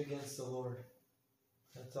sinned against the Lord.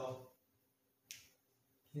 That's all.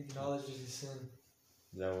 He acknowledges his sin.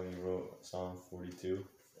 Is that when you wrote Psalm 42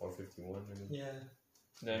 or 51? Yeah.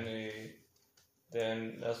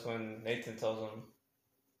 Then that's when Nathan tells him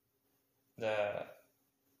that,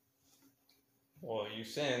 well, you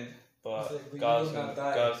sinned, but like, God's gonna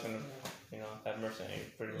have mercy on you.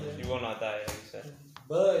 Pretty much, you will not die, like he said.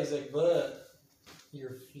 But he's like, but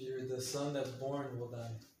you're the son that's born will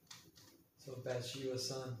die. So Bathsheba's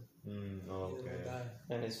son, will die,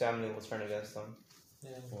 and his family will turn against him.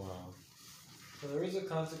 Yeah. Wow. So there is a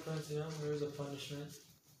consequence, there is a punishment.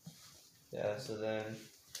 Yeah. So then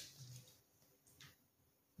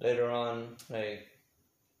later on, like,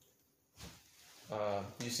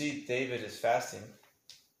 you see David is fasting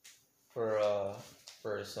for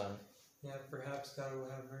his son. Yeah, perhaps God will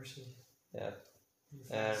have mercy. Yeah.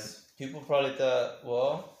 And people probably thought,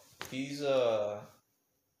 well, he's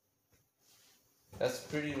that's a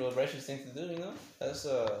pretty righteous thing to do, That's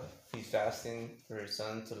he's fasting for his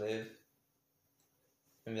son to live.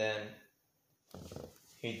 And then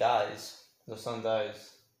he dies. The son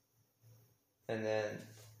dies. And then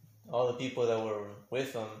all the people that were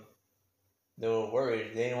with him, they were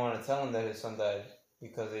worried. They didn't want to tell him that his son died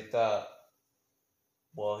because they thought,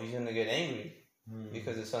 well, he's going to get angry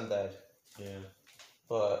because his son died. Yeah.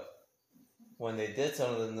 But when they did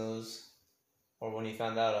tell him the news, or when he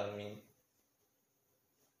found out,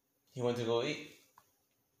 he went to go eat.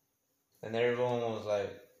 And everyone was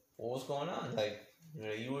like, well, what's going on? Like,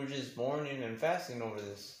 you were just mourning and fasting over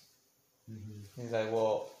this. He's like,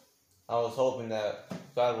 well, I was hoping that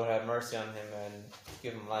God would have mercy on him and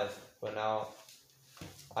give him life. But now,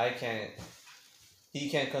 he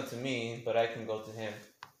can't come to me, but I can go to him.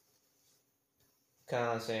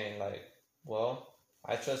 Kind of saying like, well,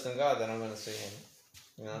 I trust in God that I'm going to see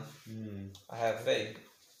him, I have faith.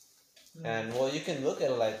 And, well, you can look at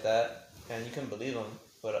it like that, and you can believe him,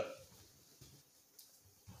 but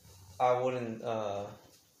I wouldn't,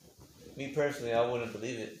 me personally, I wouldn't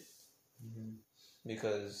believe it.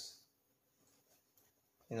 Because,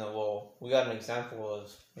 well, we got an example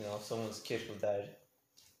of, someone's kid who died.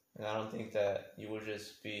 And I don't think that you would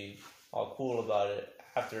just be all cool about it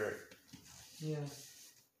after. Yeah.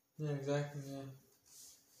 Yeah, exactly, yeah.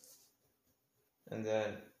 And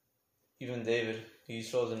then, even David, he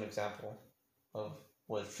shows an example of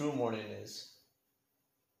what true mourning is.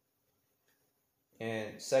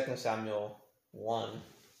 In 2 Samuel 1,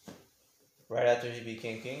 right after he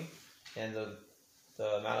became king, and the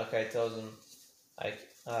Amalekite tells him,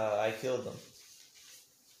 I killed them.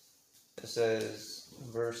 It says,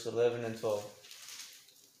 verse 11 and 12.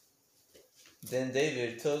 Then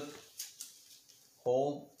David took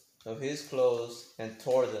hold of his clothes and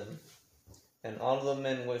tore them, and all the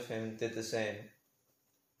men with him did the same.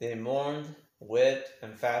 They mourned, wept,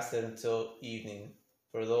 and fasted until evening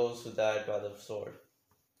for those who died by the sword.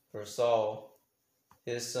 For Saul,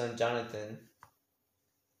 his son Jonathan,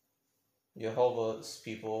 Jehovah's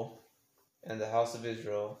people, and the house of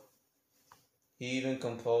Israel, he even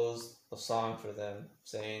composed a song for them,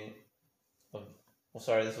 saying,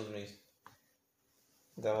 sorry, this was me.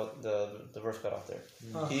 The verse cut off there.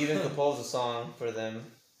 Oh. He even composed a song for them,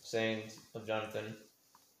 saying of Jonathan.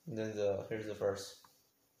 And then here's the verse.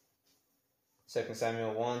 2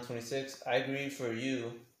 Samuel 1:26. I grieve for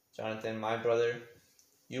you, Jonathan, my brother.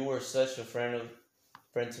 You were such a friend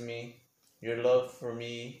to me. Your love for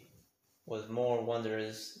me was more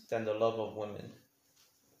wondrous than the love of women.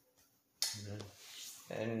 Mm-hmm.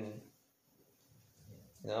 And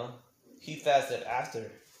he fasted after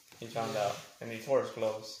he found out, and he tore his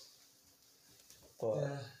clothes.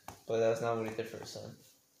 But that's not what he did for his son.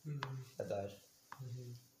 Mm-hmm. That died.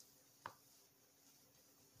 Mm-hmm.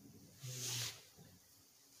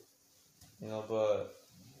 But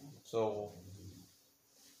so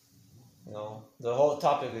the whole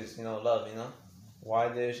topic is love. Why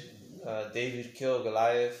did David kill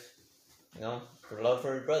Goliath? For love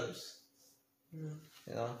for his brothers. Mm.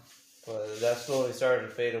 But that slowly started to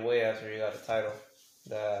fade away after he got a title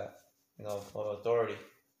that of authority.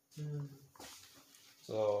 Mm.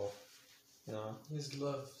 So his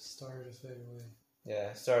love started to fade away. Yeah,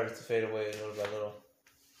 it started to fade away little by little.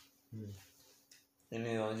 Mm. And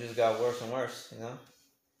it just got worse and worse,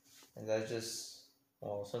 and that's just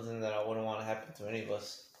something that I wouldn't want to happen to any of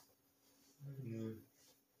us. Mm-hmm.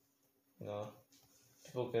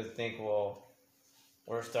 People could think, well,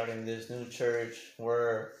 we're starting this new church,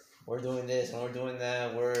 we're doing this and we're doing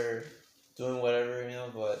that, we're doing whatever,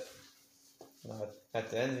 but at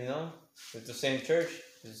the end, it's the same church.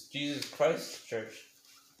 It's Jesus Christ's church.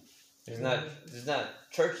 It's not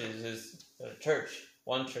churches. It's a church,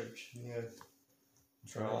 one church. Yeah.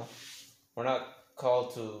 We're not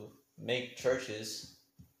called to make churches.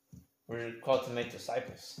 We're called to make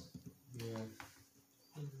disciples. Yeah.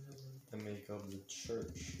 To make up the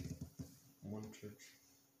church. One church.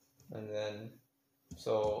 And then,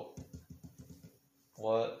 so,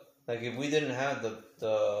 what? Like, if we didn't have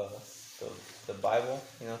the Bible,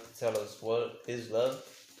 to tell us what is love.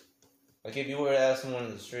 Like, if you were to ask someone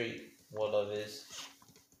in the street what love is,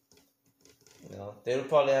 they would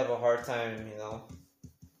probably have a hard time,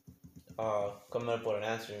 coming up with an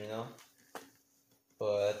answer,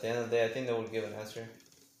 But at the end of the day, I think they would give an answer.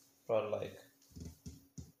 Probably like,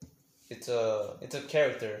 it's a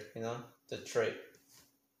character, the trait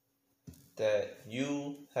that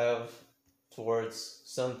you have towards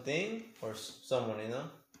something or someone,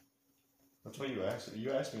 That's what you asked.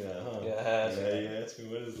 You asked me that, huh? Yeah, you asked me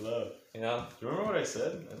what is love. Do you remember what I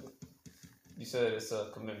said? You said it's a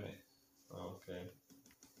commitment. Oh, okay.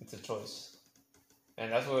 It's a choice.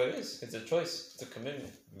 And that's what it is. It's a choice. It's a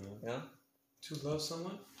commitment. Yeah. To love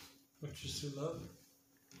someone? Which is to love?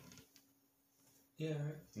 Yeah,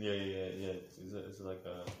 right? Yeah. It's like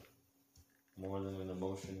a more than an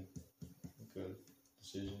emotion, like a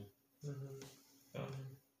decision. Mm-hmm. Yeah.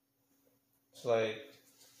 It's like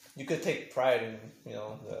you could take pride in,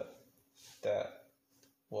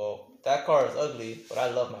 that car is ugly, but I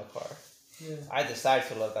love my car. Yeah. I decide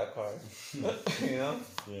to love that car. Yeah,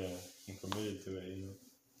 I'm committed to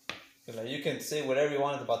it. Like, you can say whatever you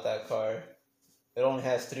want about that car. It only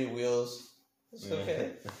has 3 wheels. It's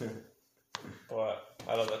okay. But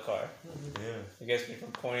I love that car. Mm-hmm. Yeah. It gets me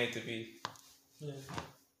from point A to B. Yeah.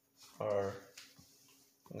 Or,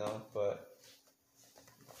 but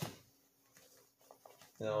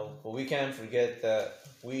but we can't forget that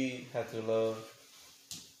we have to love,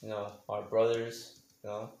 our brothers,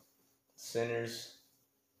 sinners,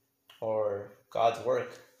 or God's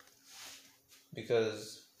work.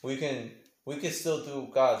 Because we can still do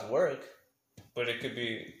God's work, but it could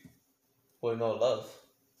be with no love.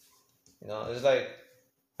 It's like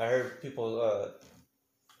I heard people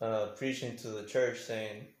preaching to the church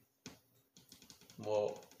saying,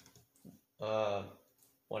 well,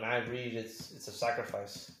 when I read, it's a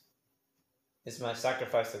sacrifice. It's my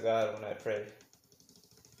sacrifice to God when I pray.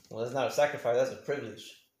 Well, it's not a sacrifice, that's a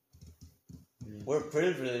privilege. Mm-hmm. We're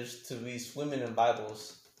privileged to be swimming in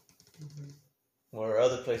Bibles. Mm-hmm. Where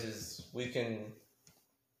other places we can,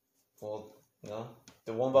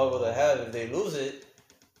 the one Bible they have, if they lose it,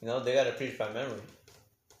 they gotta preach by memory.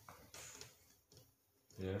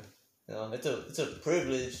 Yeah. It's a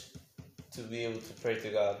privilege to be able to pray to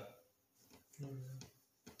God. Mm-hmm.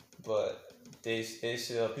 But they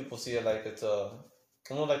see, people see it like it's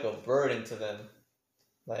almost like a burden to them.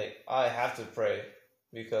 Like, I have to pray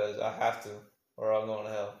because I have to, or I'm going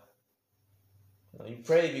to hell. You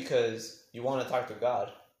pray because you want to talk to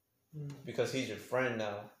God, because He's your friend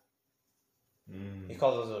now. He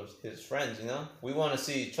calls us His friends. We want to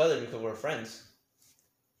see each other because we're friends.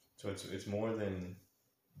 So it's more than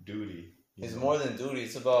duty. It's more than duty.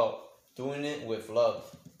 It's about doing it with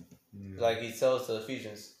love. Like He tells the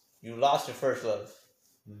Ephesians, you lost your first love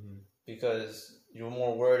because you were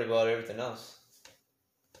more worried about everything else.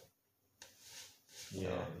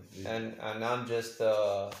 Yeah. And I'm just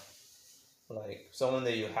like someone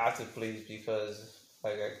that you have to please because,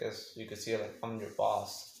 like, I guess you could see it like I'm your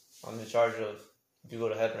boss. I'm in charge of if you go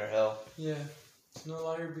to heaven or hell. Yeah. It's no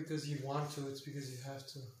longer because you want to, it's because you have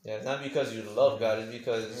to. Yeah, it's not because you love God, it's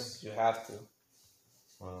because you have to.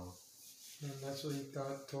 Wow. And that's what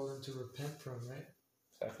God told him to repent from, right?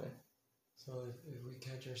 Exactly. So if we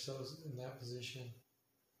catch ourselves in that position,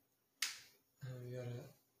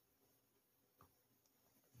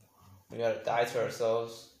 we gotta die to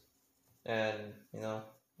ourselves and,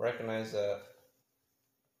 recognize that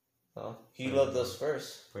He loved us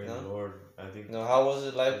first. Praise the Lord. I think. How was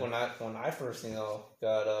it like when I first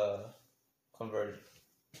got converted,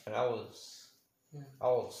 and I was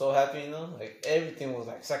so happy. Like everything was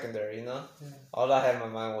like secondary. All I had in my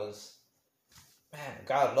mind was, man,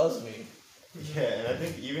 God loves me. Yeah, and I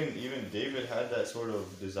think even David had that sort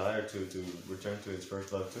of desire to return to his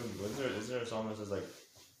first love too. Isn't there a song that says like,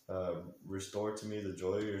 "Restore to me the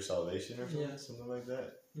joy of your salvation" or something, something like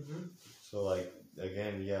that? Mm-hmm. So like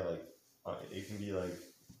again, it can be like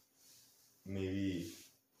maybe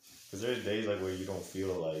because there's days like where you don't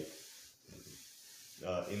feel like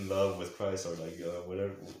in love with Christ or like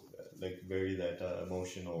whatever, like very that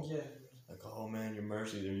emotional. Yeah. Like, oh man, your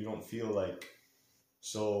mercy, you don't feel like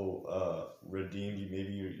so redeemed.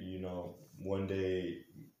 Maybe one day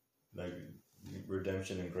like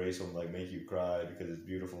redemption and grace will like make you cry because it's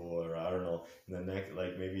beautiful, or I don't know. And then next,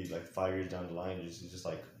 like maybe like 5 years down the line, it's just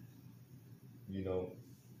like,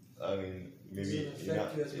 I mean, maybe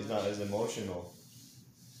it's not as emotional.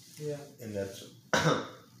 Yeah. And that's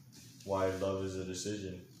why love is a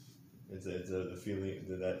decision. It's a feeling,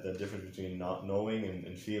 that difference between not knowing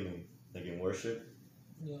and feeling, like in worship.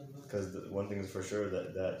 Yeah. Because one thing is for sure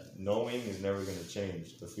that knowing is never going to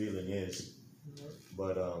change. The feeling is. Yeah.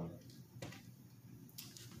 But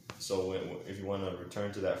so if you want to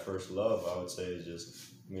return to that first love, I would say is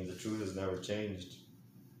just, the truth has never changed.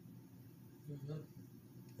 Mm-hmm.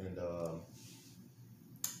 And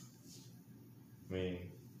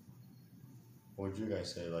what would you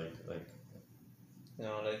guys say? Like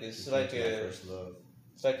it's like first love.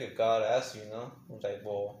 It's like if God asks you, like,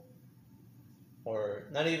 well, or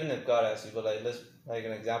not even if God asks you, but like let's like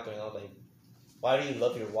an example, like, why do you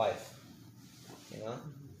love your wife?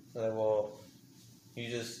 Like, well,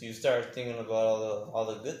 you start thinking about all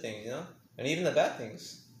the good things, and even the bad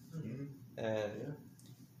things, and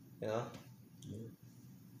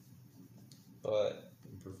but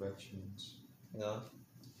imperfections. Yeah,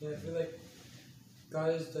 I feel like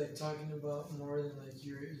God is like talking about more than like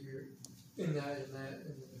you're in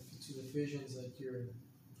to the visions, like you're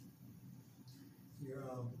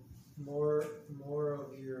more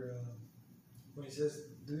of your when he says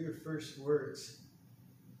do your first works,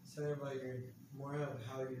 it's talking about more of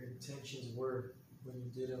how your intentions were when you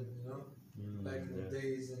did them, back in the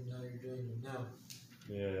days and how you're doing them now.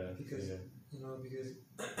 Yeah. Because because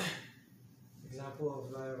example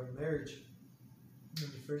of our marriage. When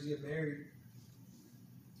you first get married,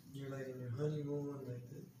 you're like in your honeymoon, like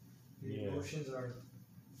your emotions are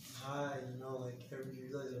high, like you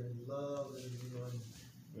guys are in love,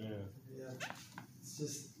 and it's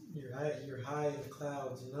just you're high in the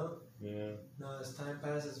clouds, Yeah. Now as time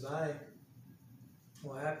passes by,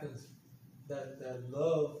 what happens? That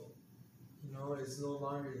love, is no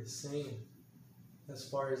longer the same. As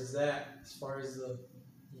far as the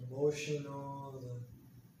emotional,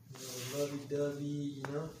 the lovey-dovey,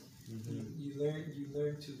 Mm-hmm. You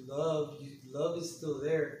learn to love. Love is still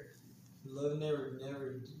there. Love never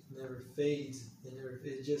fades.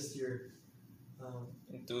 It's just your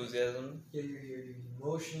enthusiasm. Yeah, your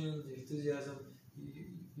emotions, your enthusiasm.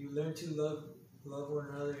 You learn to love one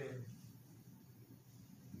another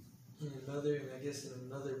in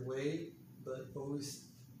another way, but always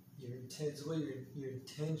your intentions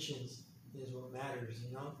is what matters,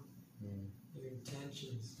 Your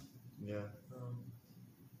intentions. Yeah.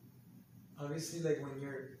 Obviously, like when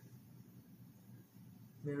you're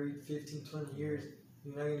married 15, 20 years,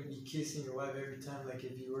 you're not going to be kissing your wife every time, like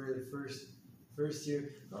if you were the first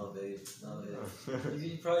year. Oh, babe.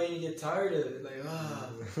 You probably going to get tired of it. Like, I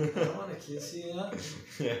don't want to kiss you, Yeah.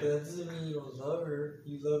 But that doesn't mean you don't love her.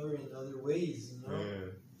 You love her in other ways, Yeah.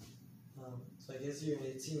 So I guess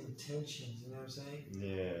it's your intentions, you know what I'm saying?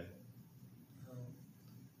 Yeah.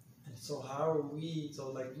 And so how are we,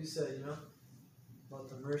 so like you said, about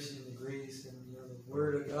the mercy and the grace and, the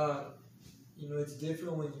Word of God, it's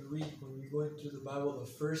different when you're going through the Bible the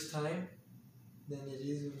first time than it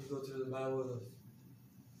is when you go through the Bible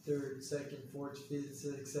third, second, fourth, fifth,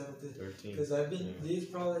 sixth, seventh. 13. Because I've been, these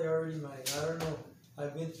probably already my, I don't know,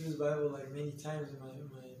 I've been through the Bible like many times in my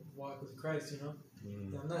walk with Christ, you know?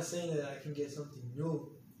 And I'm not saying that I can get something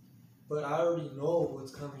new, but I already know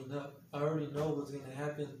what's coming up. I already know what's going to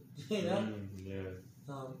happen, you know?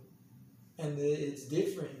 And it's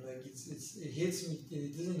different. Like, it hits me,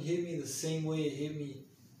 it doesn't hit me the same way it hit me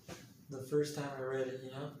the first time I read it,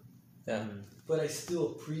 you know? Yeah. But I still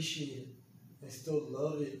appreciate it. I still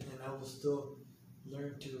love it, and I will still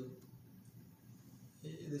learn to.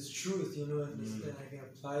 It's truth, you know, and I can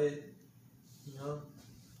apply it, you know,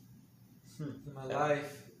 in my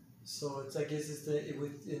life. So it's, I guess it's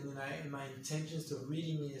my intentions to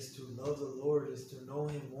reading it is to love the Lord, is to know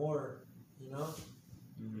Him more, you know.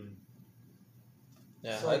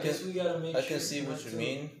 Yeah, so I guess we gotta make. I can see what you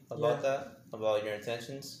mean about that, about your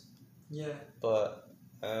intentions. Yeah. But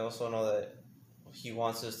I also know that He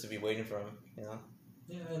wants us to be waiting for Him, you know.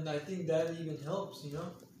 Yeah, and I think that even helps, you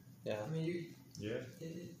know. Yeah. I mean, I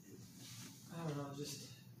don't know, just.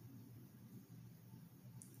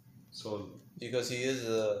 So. Because He is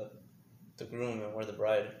the groom and we're the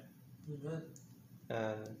bride. Amen.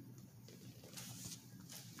 And.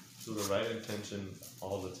 So the right intention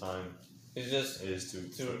all the time. It's just is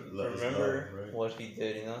to remember love, right? what He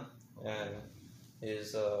did, you know, and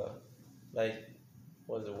His like,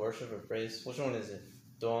 what is it, worship or praise? Which one is it?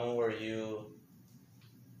 The one where you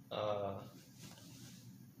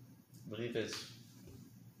believe it's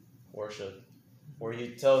worship, where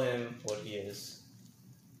you tell Him what He is,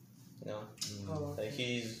 you know, like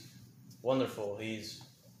He's wonderful, He's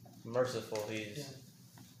merciful, He's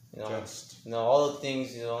you know, just. you know, all the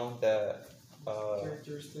things, you know, that.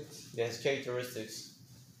 Characteristics. Yeah, his characteristics,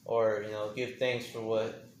 or you know, give thanks for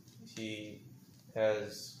what He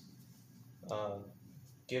has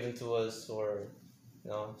given to us, or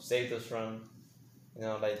you know, saved us from. You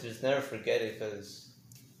know, like just never forget it, because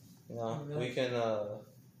you know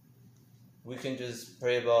we can just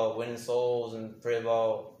pray about winning souls and pray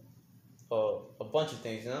about a bunch of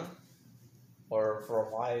things, you know, or for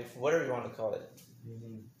a life, whatever you want to call it,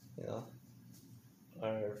 you know.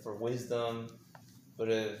 Or for wisdom, but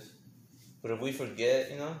if we forget,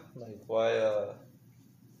 you know, like why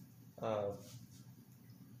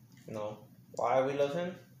you know, why we love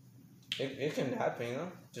Him, it can happen, you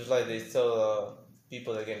know. Just like they tell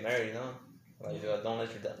people that get married, you know, like don't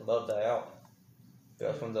let your love die out.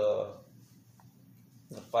 That's when the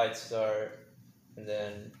fights start, and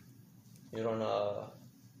then you don't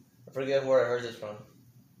I forget where I heard this from,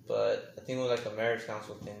 but I think it was like a marriage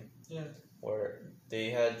counsel thing. Yeah. Where they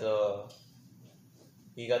had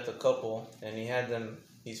he got the couple, and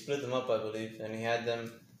he split them up, I believe, and he had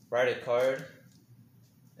them write a card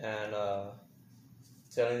and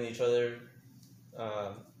telling each other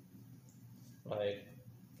like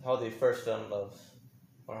how they first fell in love,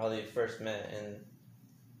 or how they first met, and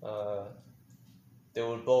they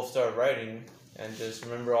would both start writing and just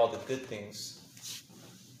remember all the good things,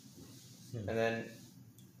 and then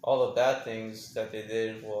all the bad things that they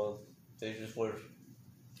did, well, they just would,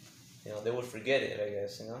 you know, they would forget it, I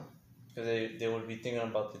guess, you know, because they would be thinking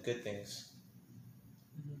about the good things.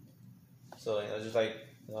 So, you know, just like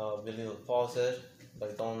Billy what Paul said,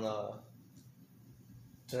 like don't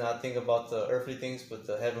do not think about the earthly things, but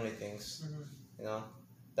the heavenly things. You know,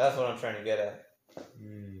 that's what I'm trying to get at.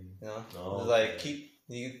 You know, it's like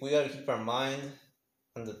we gotta keep our mind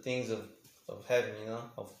on the things of heaven. You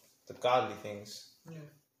know, of the godly things. Yeah.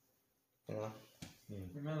 You know.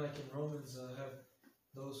 Remember, like in Romans, have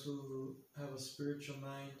those who have a spiritual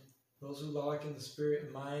mind, those who walk in the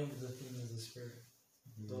spirit mind the things of the spirit.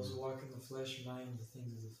 Those who walk in the flesh mind the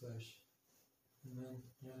things of the flesh. Amen.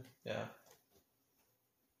 Yeah.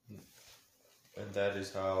 And that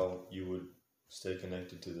is how you would stay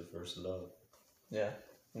connected to the first love. Yeah.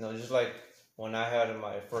 You know, just like when I had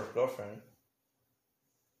my first girlfriend,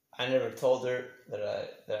 I never told her that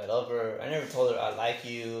I love her. I never told her I like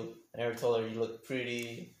you. I never told her you look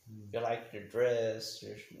pretty. You like your dress.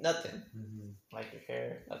 Nothing. Like your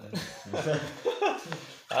hair. Nothing.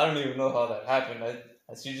 I don't even know how that happened.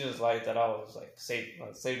 She just liked that I was like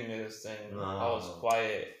Satanist, and I was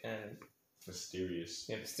quiet and mysterious.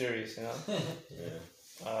 Yeah, mysterious, you know.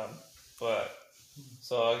 Yeah. But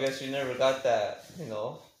so I guess she never got that, you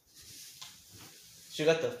know. She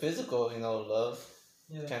got the physical, you know, love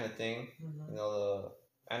kind of thing, you know, the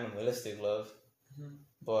animalistic love,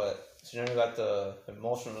 but she never got the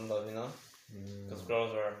emotional love, you know, because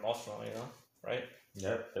girls are emotional, you know, right?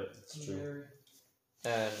 Yep, that's true.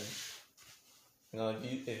 And you know,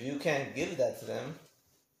 if you can't give that to them,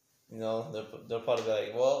 you know, they'll probably be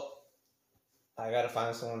like, well, I gotta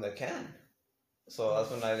find someone that can, So that's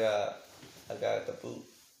when I got the boot.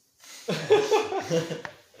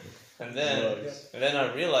 and then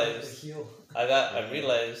I realized I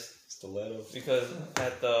realized Stiletto. because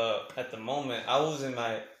at the moment I was in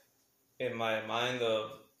my mind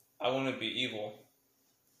of I want to be evil.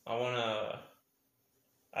 I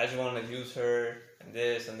just want to use her and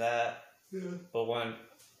this and that. Yeah. But when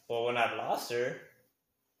I lost her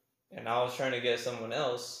and I was trying to get someone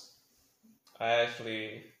else, I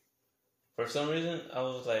actually, for some reason, I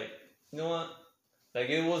was like, you know what? Like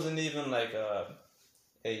it wasn't even like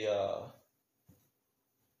an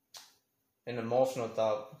emotional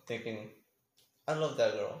thought thinking, I love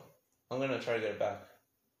that girl. I'm gonna try to get her back.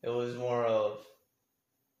 It was more of,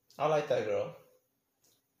 I like that girl.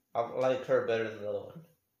 I like her better than the other one.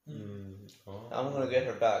 Oh. I'm gonna get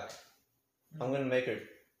her back. I'm gonna make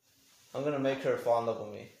her fall in love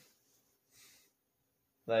with me.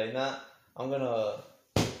 Like not, I'm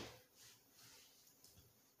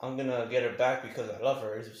gonna get her back because I love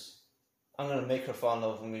her. It's just, I'm gonna make her fall in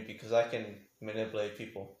love with me because I can manipulate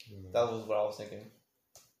people. That was what I was thinking.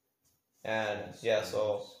 And yeah,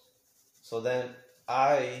 so then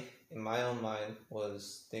I, in my own mind,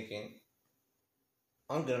 was thinking,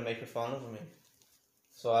 I'm gonna make her fall in love with me.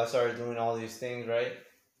 So I started doing all these things, right?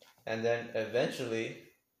 And then eventually,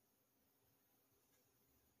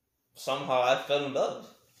 somehow I fell in love.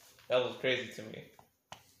 That was crazy to me.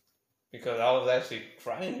 Because I was actually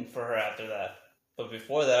crying for her after that. But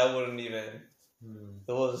before that, I wouldn't even.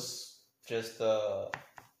 It was just, like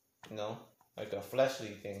a fleshly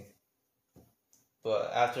thing.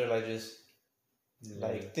 But after, like, just,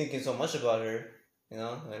 like, thinking so much about her,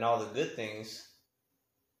 and all the good things,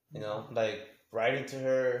 like, writing to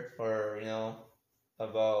her or,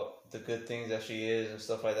 about the good things that she is and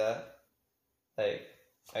stuff like that. Like,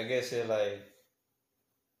 I guess it, like,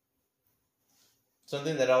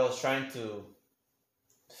 something that I was trying to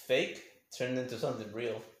fake turned into something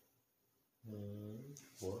real.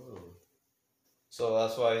 Whoa. So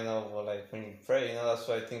that's why, like, when you pray, that's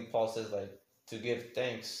why I think Paul says, like, to give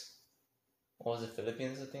thanks. What was it,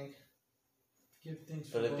 Philippians, I think? Give thanks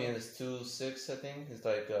for Philippians 2:6, I think. It's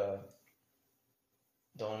like,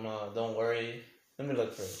 don't worry. Let me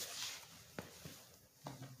look for it.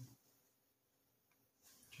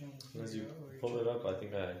 As you pull it up, I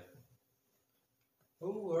think I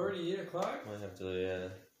Oh, already 8 o'clock? might have to, yeah.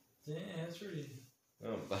 Yeah, that's really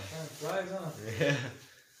Oh, kind of flies, huh? yeah.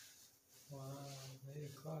 Wow,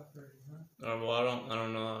 8 o'clock already, huh? Well, I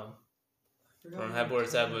don't know. I don't I have where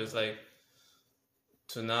it's at, but it's like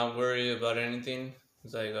to not worry about anything.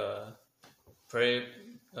 It's like pray.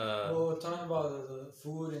 Well, talking about the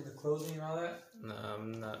food and the clothing and all that. No,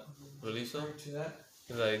 I'm not really so. Referring to that.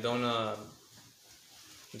 It's like don't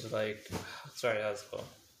just like sorry, that's cool.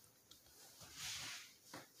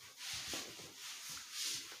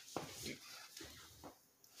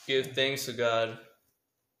 Give thanks to God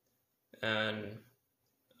and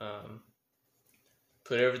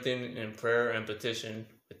put everything in prayer and petition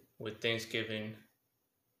with thanksgiving.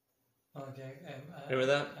 Okay, Remember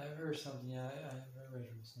that? I've heard something. Yeah, I read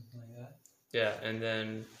something like that. Yeah, and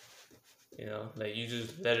then like you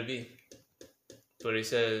just let it be. But he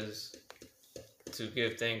says to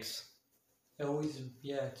give thanks. Always, to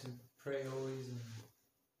pray always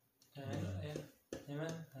and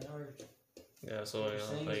amen. I know. Yeah, so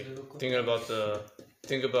like Think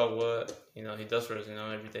about what he does for us,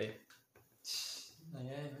 every day. Yeah,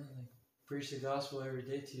 man, like preach the gospel every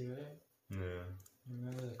day to you, right? Yeah.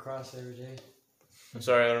 Remember the cross every day. I'm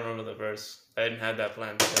sorry, I don't remember the verse. I didn't have that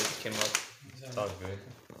plan, but it just came up. It's all good.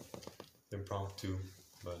 Impromptu,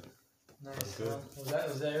 but Nice. good.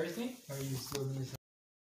 Was that everything? Or are you still missing?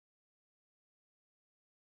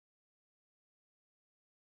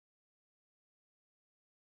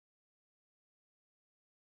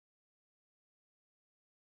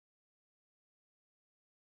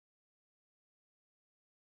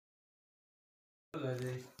 That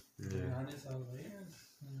day. To be honest, I was like,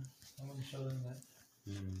 I want to show them that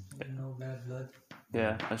no bad blood.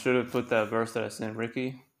 Yeah, I should have put that verse that I sent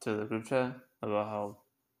Ricky to the group chat about how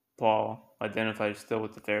Paul identified still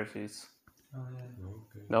with the Pharisees. Oh yeah.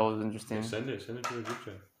 Okay. That was interesting. Yeah, send it to the group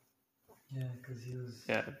chat. Yeah, because he was.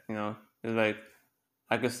 Yeah, it's like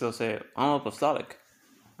I could still say I'm apostolic,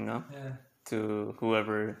 Yeah. to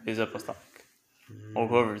whoever is apostolic or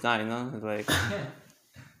whoever is not. It's like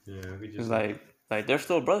Yeah, we just it's like they're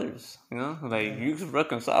still brothers. Like you can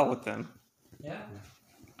reconcile with them. Yeah.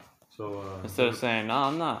 So Instead of saying, no,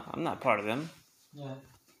 I'm not part of them. Yeah.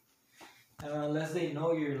 And unless they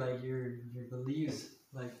know your beliefs,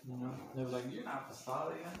 they're like, you're not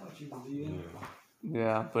apostolic. I know what you believe in.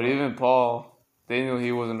 Yeah, but even Paul they knew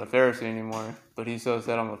he wasn't a Pharisee anymore, but he still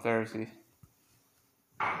said, I'm a Pharisee.